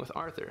 Same thing with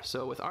Arthur.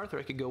 So with Arthur,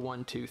 I could go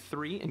 1, 2,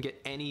 3 and get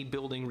any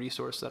building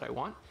resource that I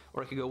want,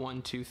 or I could go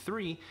 1, 2,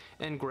 3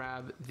 and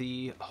grab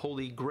the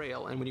Holy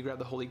Grail. And when you grab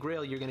the Holy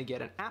Grail, you're going to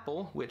get an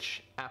apple,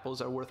 which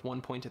apples are worth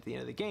 1 point at the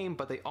end of the game,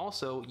 but they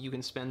also, you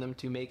can spend them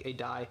to make a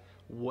die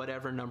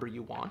whatever number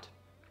you want.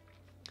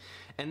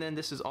 And then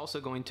this is also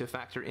going to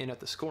factor in at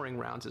the scoring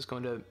rounds. It's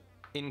going to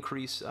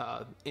increase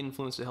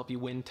influence to help you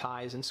win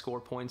ties and score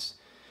points.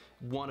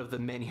 One of the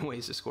many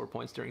ways to score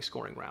points during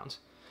scoring rounds.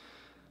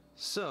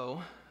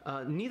 So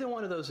neither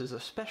one of those is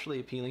especially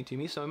appealing to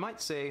me, so I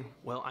might say,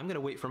 well, I'm going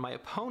to wait for my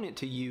opponent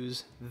to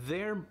use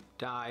their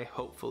die,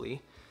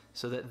 hopefully,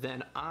 so that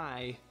then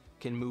I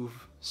can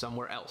move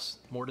somewhere else,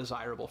 more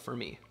desirable for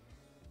me.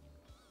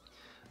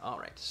 All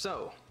right,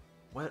 so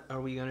what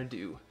are we going to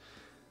do?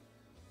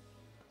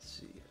 Let's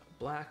see,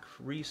 black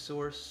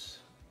resource,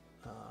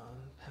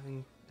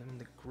 having them in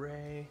the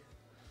gray.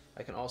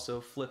 I can also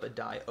flip a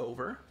die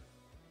over.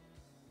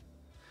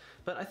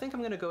 But I think I'm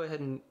going to go ahead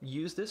and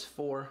use this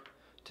 4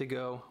 to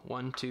go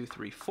 1, 2,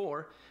 3,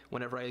 4.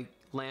 Whenever I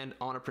land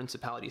on a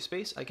principality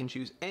space, I can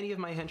choose any of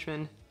my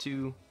henchmen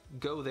to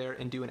go there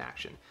and do an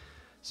action.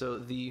 So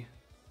the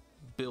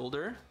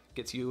builder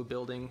gets you a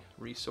building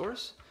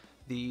resource.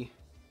 The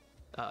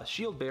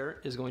shield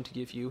bearer is going to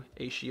give you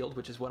a shield,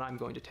 which is what I'm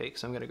going to take.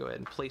 So I'm going to go ahead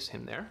and place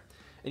him there.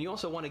 And you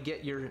also want to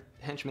get your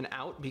henchmen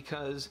out,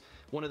 because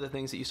one of the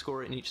things that you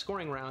score in each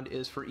scoring round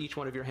is for each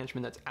one of your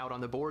henchmen that's out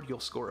on the board, you'll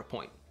score a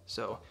point.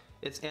 So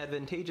it's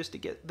advantageous to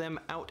get them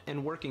out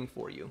and working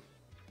for you.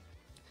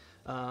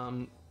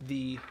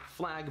 The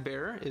flag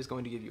bearer is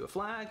going to give you a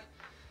flag.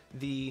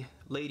 The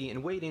lady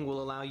in waiting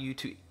will allow you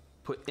to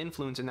put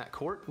influence in that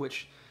court,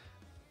 which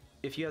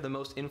if you have the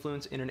most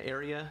influence in an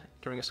area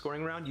during a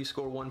scoring round, you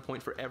score 1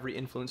 point for every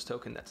influence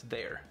token that's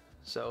there.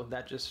 So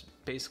that just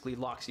basically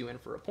locks you in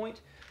for a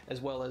point,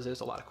 as well as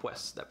there's a lot of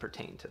quests that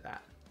pertain to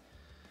that.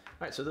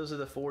 All right, so those are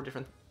the 4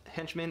 different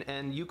henchmen,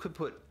 and you could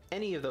put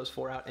any of those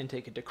 4 out and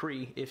take a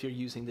decree if you're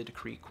using the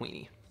decree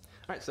queenie.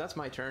 All right, so that's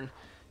my turn.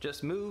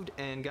 Just moved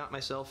and got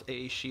myself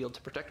a shield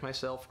to protect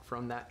myself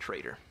from that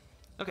traitor.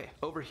 Okay,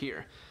 over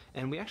here,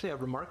 and we actually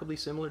have remarkably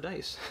similar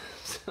dice.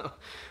 So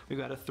we've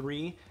got a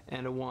 3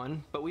 and a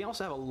 1, but we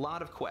also have a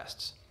lot of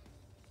quests.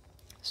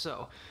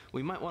 So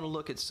we might want to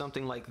look at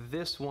something like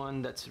this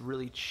one that's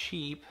really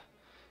cheap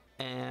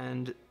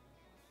and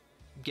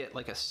get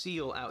like a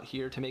seal out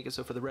here to make it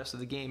so for the rest of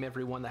the game,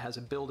 everyone that has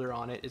a builder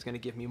on it is going to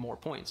give me more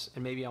points.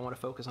 And maybe I want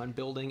to focus on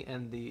building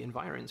and the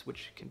environs,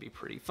 which can be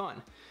pretty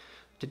fun.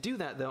 To do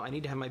that though, I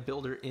need to have my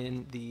builder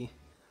in the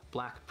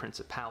Black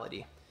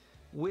Principality,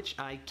 which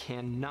I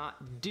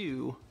cannot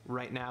do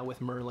right now with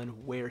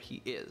Merlin where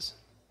he is.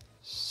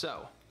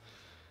 So,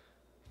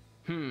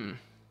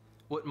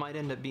 what might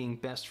end up being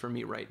best for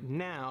me right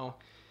now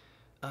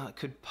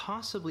could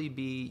possibly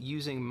be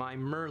using my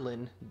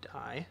Merlin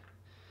die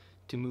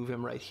to move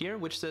him right here,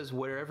 which says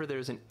wherever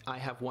I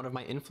have one of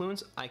my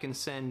influence, I can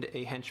send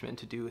a henchman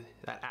to do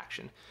that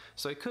action.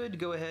 So I could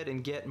go ahead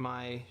and get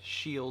my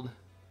shield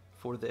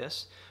for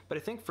this, but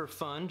I think for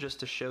fun, just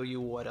to show you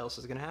what else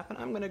is going to happen,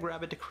 I'm going to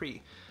grab a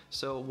decree.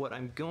 So what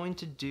I'm going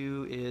to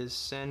do is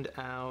send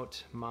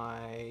out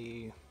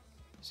my...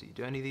 See,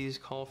 do any of these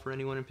call for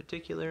anyone in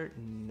particular?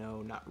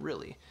 No, not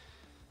really.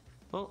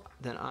 Well,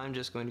 then I'm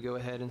just going to go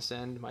ahead and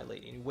send my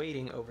lady in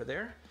waiting over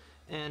there,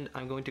 and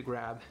I'm going to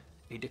grab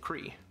a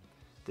decree.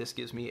 This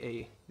gives me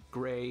a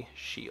gray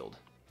shield,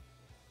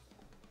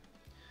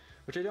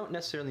 which I don't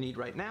necessarily need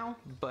right now,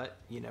 but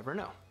you never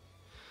know.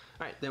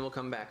 All right, then we'll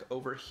come back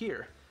over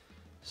here.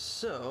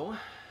 So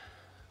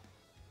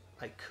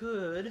I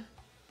could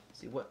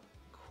see what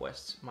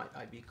quests might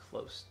I be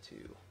close to.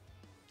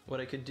 What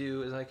I could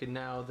do is I could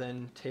now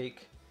then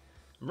take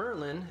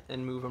Merlin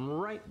and move him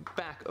right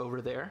back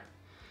over there.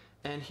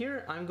 And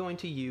here I'm going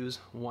to use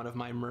one of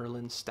my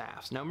Merlin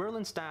staffs. Now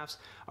Merlin staffs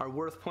are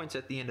worth points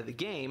at the end of the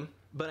game,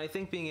 But I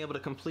think being able to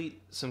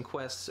complete some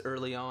quests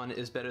early on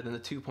is better than the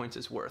 2 points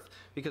it's worth.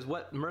 Because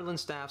what Merlin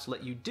staffs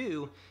let you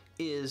do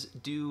is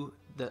do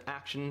the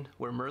action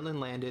where Merlin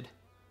landed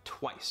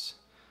twice.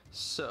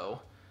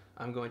 So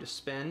I'm going to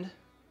spend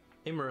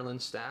a Merlin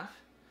staff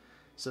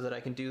so that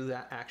I can do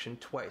that action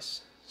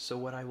twice. So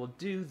what I will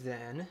do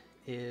then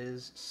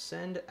is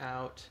send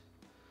out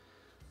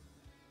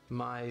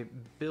my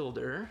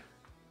builder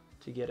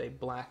to get a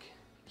black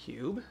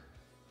cube,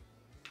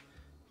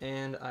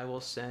 and I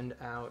will send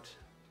out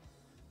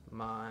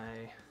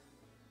my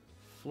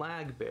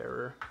flag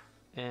bearer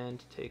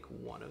and take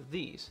one of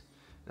these.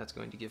 That's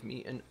going to give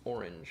me an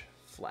orange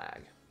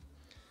flag.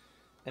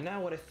 And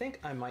now what I think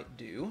I might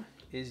do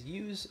is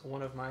use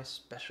one of my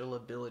special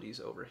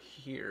abilities over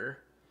here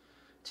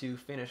to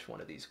finish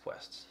one of these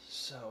quests.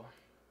 So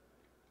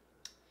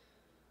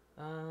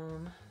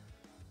I'm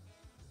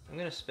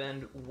gonna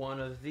spend one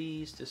of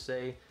these to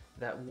say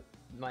that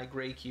my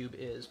gray cube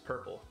is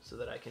purple so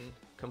that I can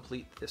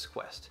complete this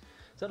quest.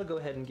 So that'll go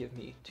ahead and give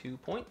me 2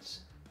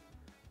 points.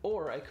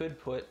 Or I could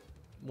put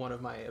one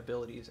of my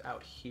abilities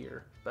out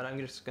here, but I'm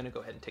just gonna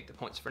go ahead and take the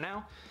points for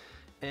now.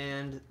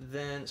 And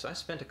then, so I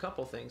spent a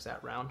couple things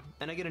that round,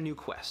 and I get a new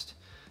quest.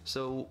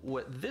 So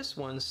what this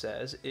one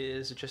says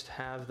is just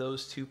have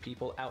those 2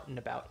 people out and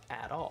about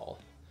at all.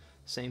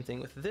 Same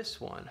thing with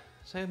this one.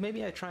 So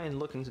maybe I try and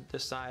look and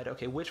decide,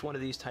 okay, which one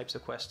of these types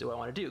of quests do I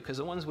want to do? Because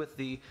the ones with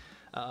the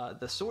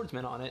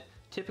swordsman on it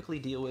typically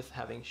deal with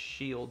having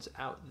shields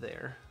out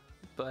there,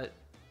 but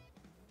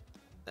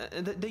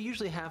they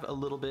usually have a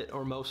little bit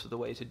or most of the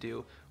way to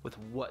do with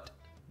what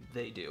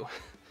they do.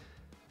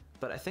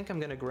 But I think I'm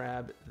gonna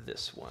grab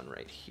this one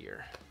right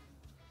here.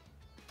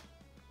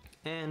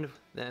 And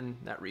then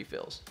that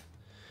refills.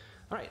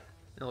 All right,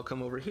 and I'll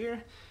come over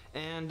here,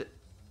 and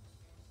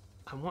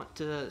I want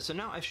to, so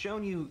now I've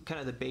shown you kind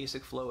of the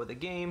basic flow of the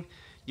game.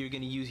 You're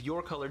gonna use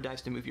your colored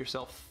dice to move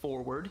yourself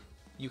forward.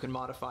 You can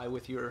modify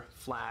with your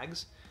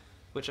flags,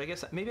 which I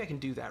guess maybe I can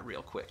do that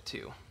real quick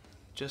too,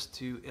 just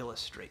to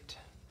illustrate.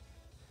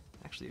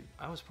 Actually,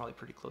 I was probably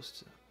pretty close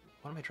to,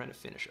 what am I trying to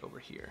finish over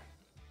here?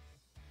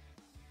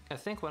 I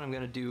think what I'm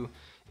gonna do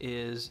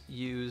is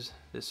use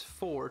this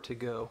 4 to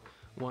go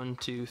 1,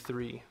 2,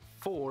 3,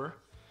 4,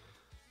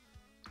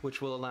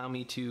 which will allow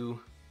me to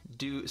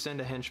send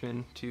a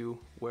henchman to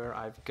where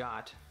I've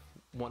got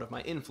one of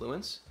my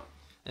influence.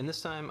 And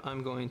this time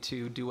I'm going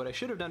to do what I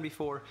should have done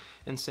before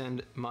and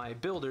send my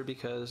builder,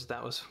 because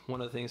that was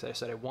one of the things I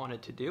said I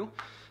wanted to do.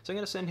 So I'm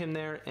gonna send him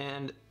there,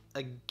 and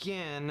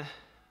again,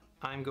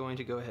 I'm going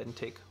to go ahead and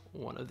take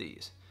one of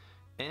these.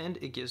 And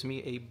it gives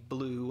me a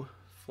blue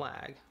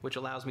flag, which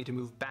allows me to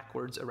move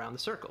backwards around the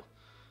circle.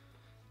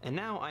 And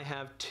now I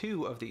have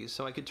 2 of these,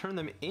 so I could turn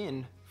them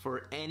in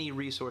for any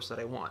resource that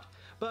I want.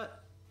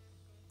 But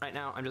right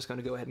now I'm just going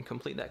to go ahead and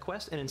complete that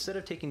quest, and instead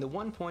of taking the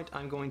 1 point,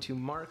 I'm going to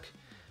mark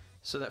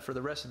so that for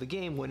the rest of the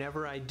game,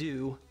 whenever I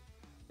do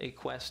a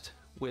quest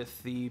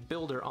with the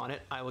builder on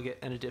it, I will get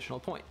an additional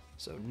point.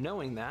 So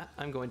knowing that,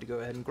 I'm going to go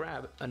ahead and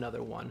grab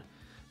another one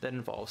that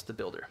involves the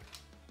builder.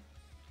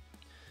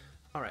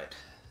 All right.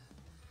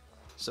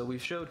 So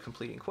we've showed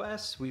completing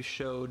quests, we've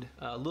showed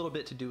a little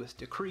bit to do with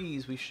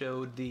decrees, we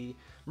showed the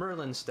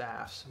Merlin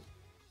staffs.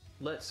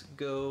 Let's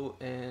go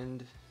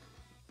and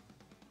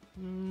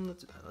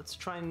let's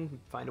try and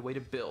find a way to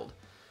build.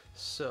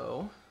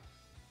 So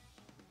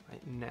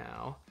right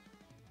now,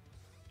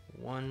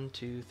 1,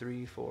 2,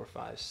 3, 4,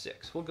 5,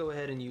 6. We'll go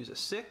ahead and use a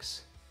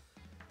 6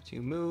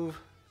 to move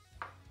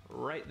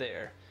right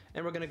there.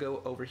 And we're gonna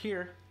go over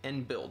here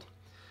and build.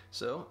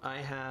 So I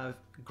have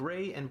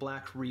gray and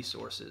black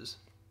resources.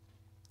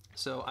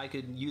 So I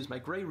could use my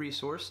gray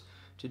resource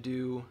to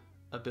do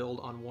a build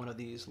on one of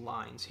these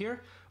lines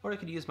here, or I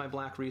could use my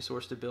black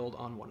resource to build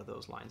on one of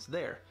those lines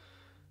there.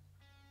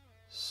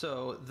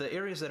 So the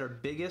areas that are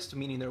biggest,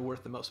 meaning they're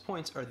worth the most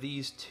points, are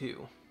these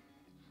 2.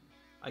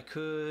 I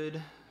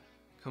could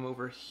come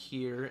over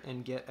here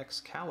and get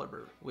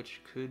Excalibur,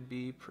 which could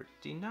be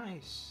pretty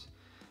nice.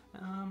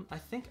 I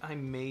think I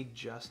may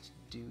just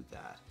do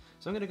that.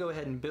 So I'm gonna go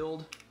ahead and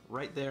build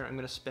right there. I'm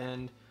gonna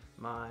spend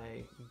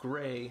my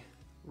gray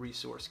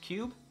resource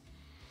cube,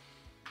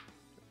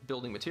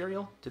 building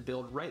material, to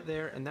build right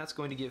there, and that's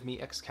going to give me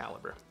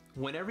Excalibur.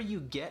 Whenever you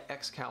get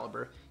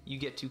Excalibur, you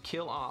get to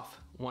kill off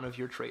one of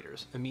your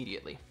traders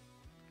immediately.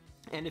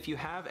 And if you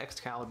have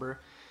Excalibur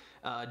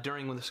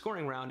during the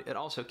scoring round, it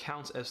also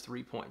counts as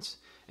 3 points.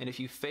 And if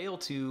you fail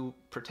to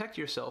protect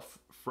yourself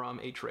from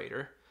a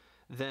trader,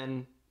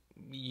 then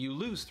you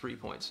lose 3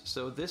 points.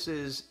 So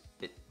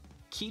it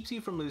keeps you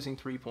from losing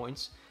 3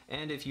 points,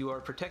 and if you are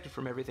protected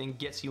from everything,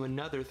 gets you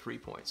another 3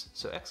 points.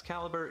 So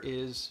Excalibur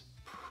is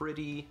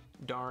pretty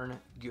darn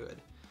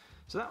good.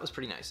 So that was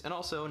pretty nice. And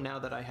also, now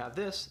that I have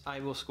this, I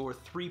will score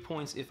 3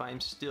 points if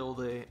I'm still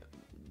the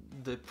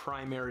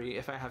primary,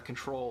 if I have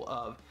control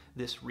of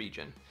this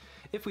region.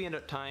 If we end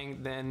up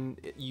tying, then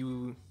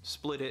you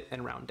split it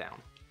and round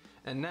down.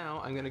 And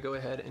now I'm gonna go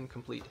ahead and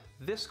complete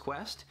this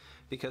quest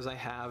because I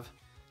have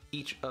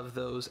each of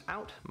those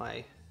out,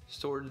 my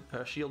sword,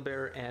 shield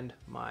bearer, and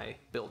my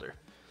builder.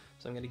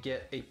 So I'm gonna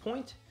get a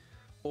point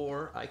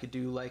Or I could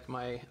do like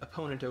my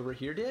opponent over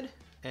here did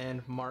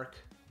and mark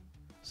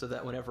so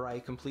that whenever I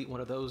complete one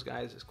of those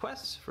guys'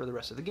 quests for the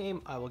rest of the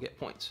game, I will get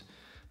points.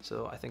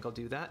 So I think I'll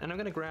do that. And I'm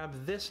gonna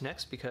grab this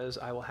next because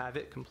I will have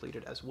it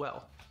completed as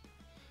well.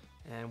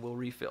 And we'll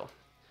refill.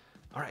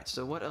 All right,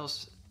 so what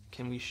else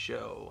can we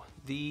show?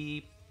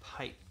 The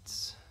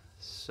pipes.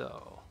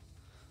 So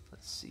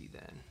let's see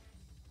then.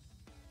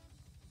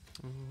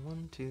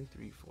 1, 2,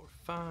 3, 4,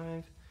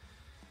 5.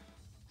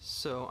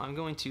 So I'm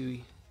going to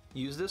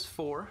use this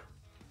 4,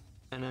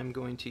 and I'm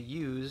going to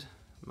use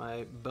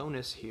my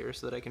bonus here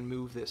so that I can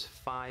move this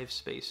 5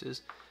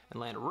 spaces and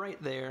land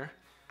right there,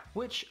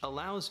 which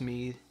allows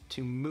me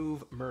to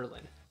move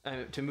Merlin,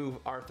 to move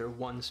Arthur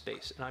 1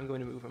 space, and I'm going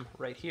to move him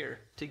right here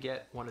to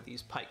get one of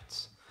these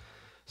pikes.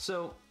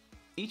 So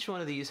each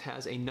one of these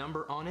has a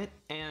number on it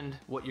and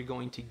what you're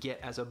going to get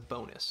as a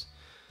bonus.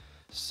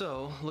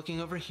 So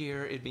looking over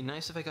here, it'd be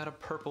nice if I got a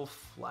purple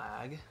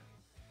flag.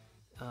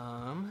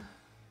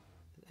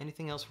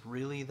 Anything else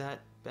really that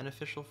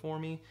beneficial for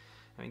me?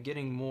 I mean,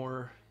 getting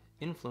more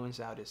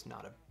influence out is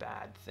not a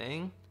bad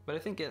thing, but I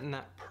think getting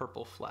that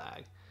purple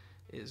flag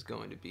is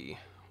going to be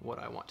what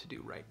I want to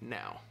do right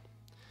now.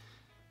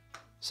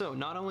 So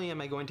not only am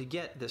I going to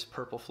get this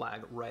purple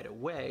flag right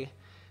away,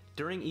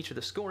 during each of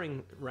the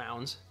scoring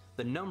rounds,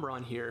 the number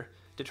on here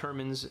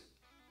determines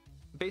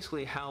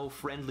basically how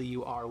friendly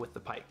you are with the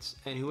pikes,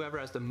 and whoever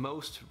has the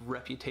most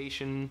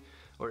reputation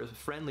or is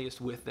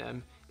friendliest with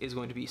them is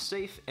going to be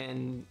safe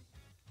and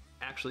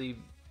actually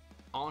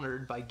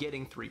honored by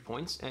getting 3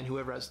 points, and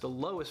whoever has the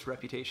lowest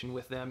reputation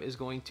with them is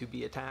going to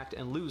be attacked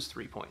and lose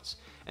 3 points.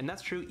 And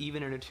that's true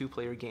even in a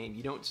 2-player game.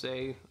 You don't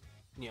say,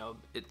 you know,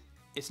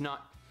 it's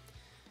not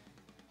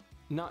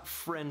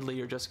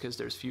friendlier just because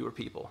there's fewer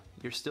people.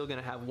 You're still going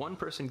to have one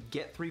person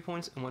get 3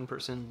 points and one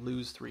person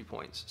lose 3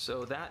 points.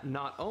 So that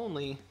not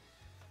only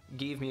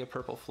gave me a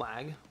purple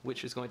flag,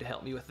 which is going to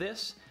help me with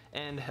this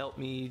and help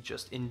me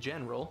just in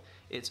general,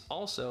 it's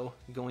also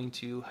going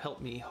to help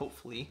me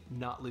hopefully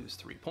not lose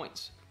 3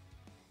 points.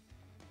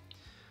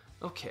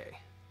 Okay,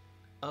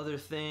 other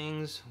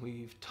things,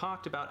 we've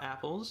talked about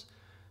apples,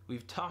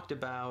 we've talked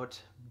about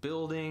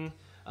building.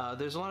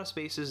 There's a lot of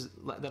spaces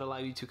that allow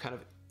you to kind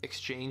of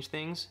exchange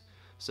things.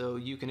 So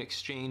you can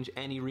exchange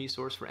any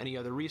resource for any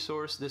other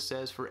resource. This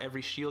says for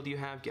every shield you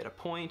have, get a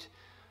point.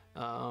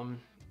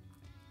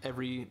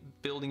 Every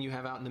building you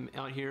have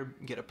out here,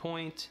 get a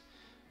point.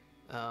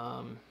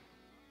 Let's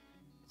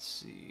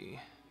see.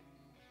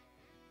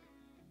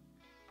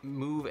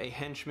 Move a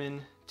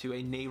henchman to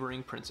a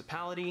neighboring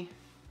principality.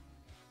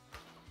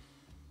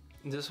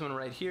 This one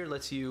right here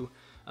lets you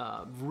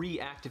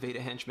reactivate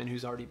a henchman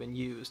who's already been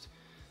used.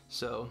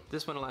 So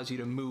this one allows you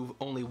to move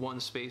only one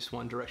space,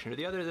 one direction or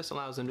the other. This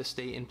allows them to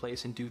stay in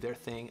place and do their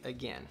thing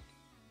again.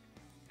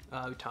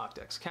 We talked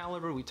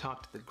Excalibur, we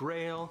talked the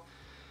Grail.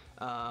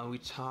 All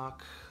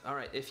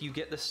right, if you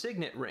get the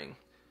Signet Ring,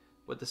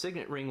 what the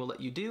Signet Ring will let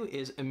you do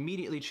is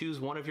immediately choose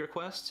one of your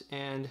quests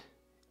and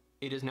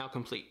it is now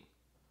complete.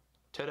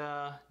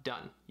 Ta-da,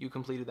 done. You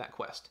completed that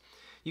quest.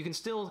 You can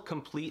still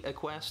complete a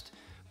quest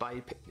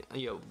by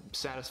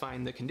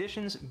satisfying the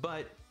conditions,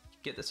 but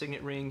get the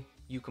Signet Ring,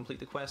 you complete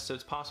the quest, so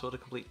it's possible to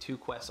complete 2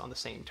 quests on the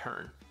same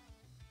turn.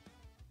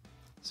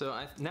 So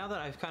now that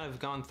I've kind of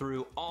gone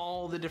through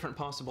all the different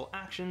possible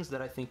actions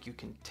that I think you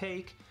can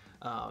take,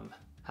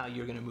 how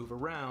you're going to move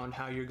around,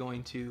 how you're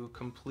going to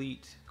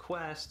complete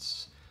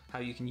quests, how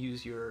you can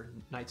use your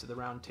Knights of the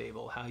Round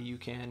Table, how you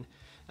can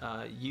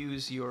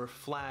use your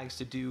flags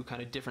to do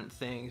kind of different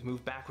things,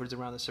 move backwards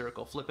around the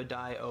circle, flip a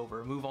die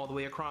over, move all the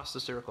way across the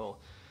circle,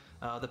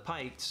 the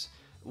pikes.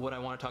 What I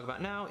want to talk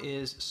about now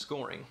is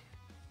scoring.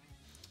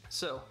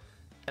 So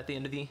at the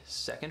end of the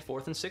 2nd,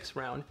 4th, and 6th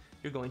round,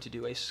 you're going to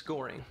do a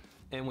scoring.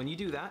 And when you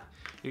do that,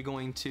 you're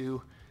going to,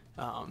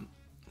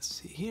 let's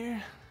see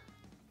here,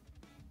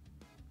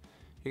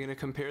 you're going to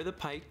compare the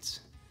pikes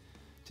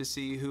to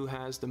see who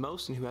has the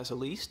most and who has the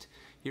least.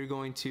 You're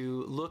going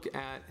to look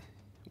at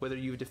whether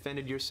you've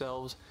defended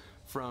yourselves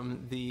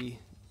from the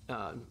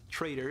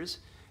traitors,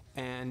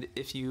 and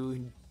if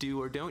you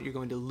do or don't, you're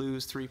going to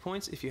lose 3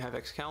 points. If you have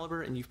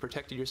Excalibur and you've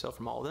protected yourself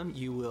from all of them,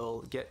 you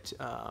will get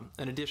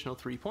an additional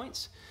 3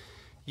 points.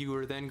 You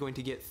are then going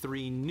to get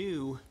 3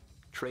 new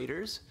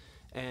traitors,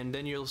 and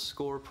then you'll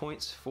score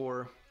points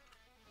for,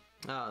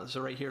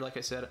 so right here, like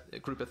I said, a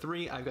group of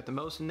 3, I've got the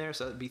most in there,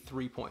 so that'd be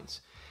 3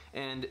 points.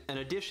 And an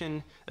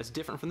addition that's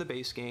different from the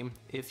base game,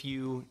 if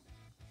you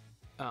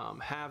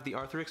have the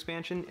Arthur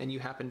expansion and you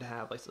happen to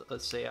have, like,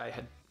 let's say I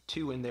had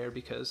 2 in there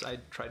because I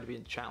tried to be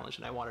challenged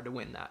and I wanted to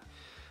win that.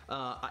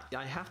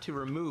 I have to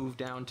remove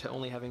down to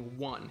only having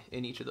 1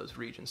 in each of those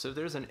regions. So if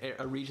there's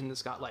a region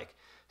that's got like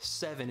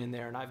 7 in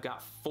there and I've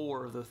got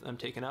 4 of them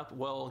taken up,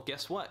 well,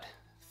 guess what?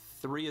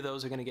 3 of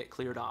those are going to get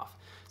cleared off.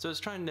 So it's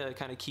trying to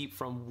kind of keep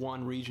from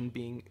one region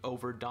being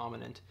over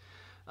dominant.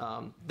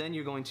 Then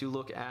you're going to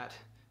look at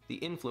the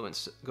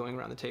influence going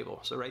around the table.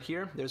 So right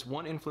here, there's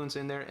 1 influence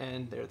in there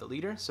and they're the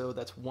leader, so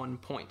that's 1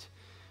 point.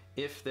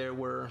 If there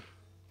were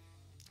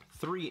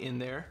 3 in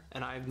there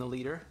and I'm the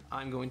leader,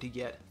 I'm going to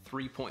get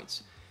 3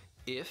 points.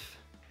 If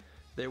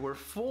There were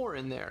 4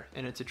 in there,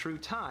 and it's a true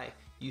tie.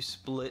 You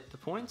split the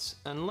points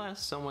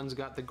unless someone's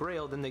got the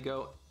grail, then they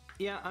go,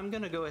 yeah, I'm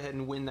gonna go ahead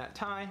and win that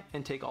tie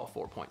and take all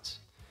 4 points.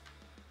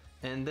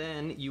 And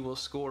then you will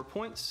score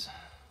points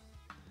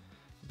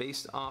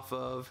based off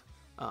of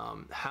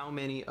how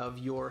many of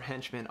your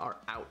henchmen are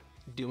out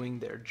doing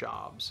their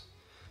jobs.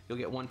 You'll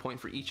get 1 point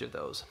for each of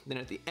those. Then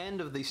at the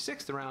end of the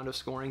 6th round of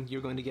scoring,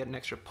 you're going to get an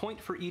extra point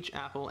for each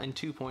apple and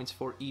 2 points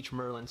for each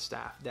Merlin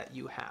staff that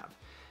you have.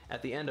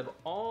 At the end of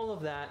all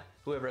of that,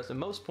 whoever has the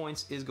most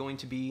points is going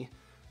to be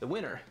the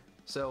winner.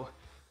 So,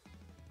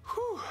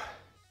 whew,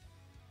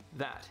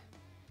 that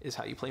is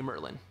how you play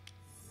Merlin.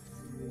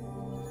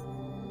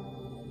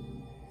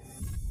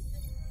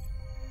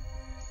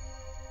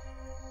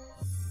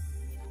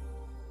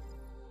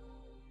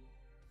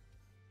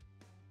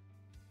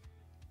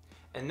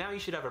 And now you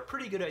should have a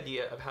pretty good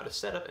idea of how to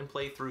set up and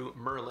play through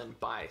Merlin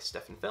by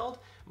Stefan Feld,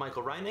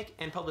 Michael Rieneck,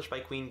 and published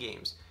by Queen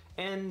Games.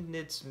 And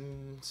it's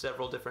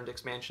several different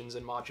expansions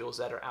and modules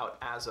that are out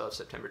as of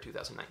September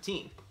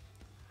 2019.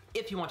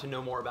 If you want to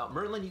know more about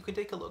Merlin, you can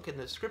take a look in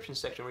the description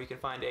section where you can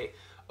find a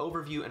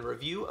overview and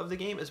review of the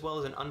game, as well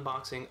as an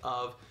unboxing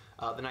of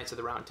the Knights of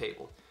the Round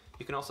Table.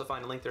 You can also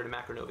find a link there to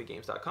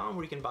macronovaGames.com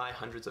where you can buy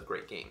hundreds of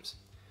great games.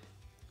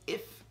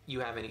 If you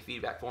have any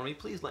feedback for me,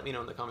 please let me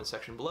know in the comments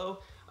section below.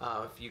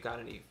 If you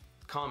got any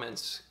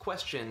comments,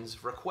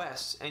 questions,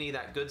 requests, any of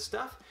that good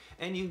stuff.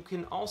 And you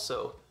can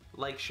also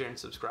like, share, and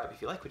subscribe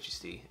if you like what you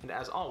see. And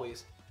as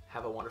always,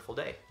 have a wonderful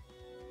day.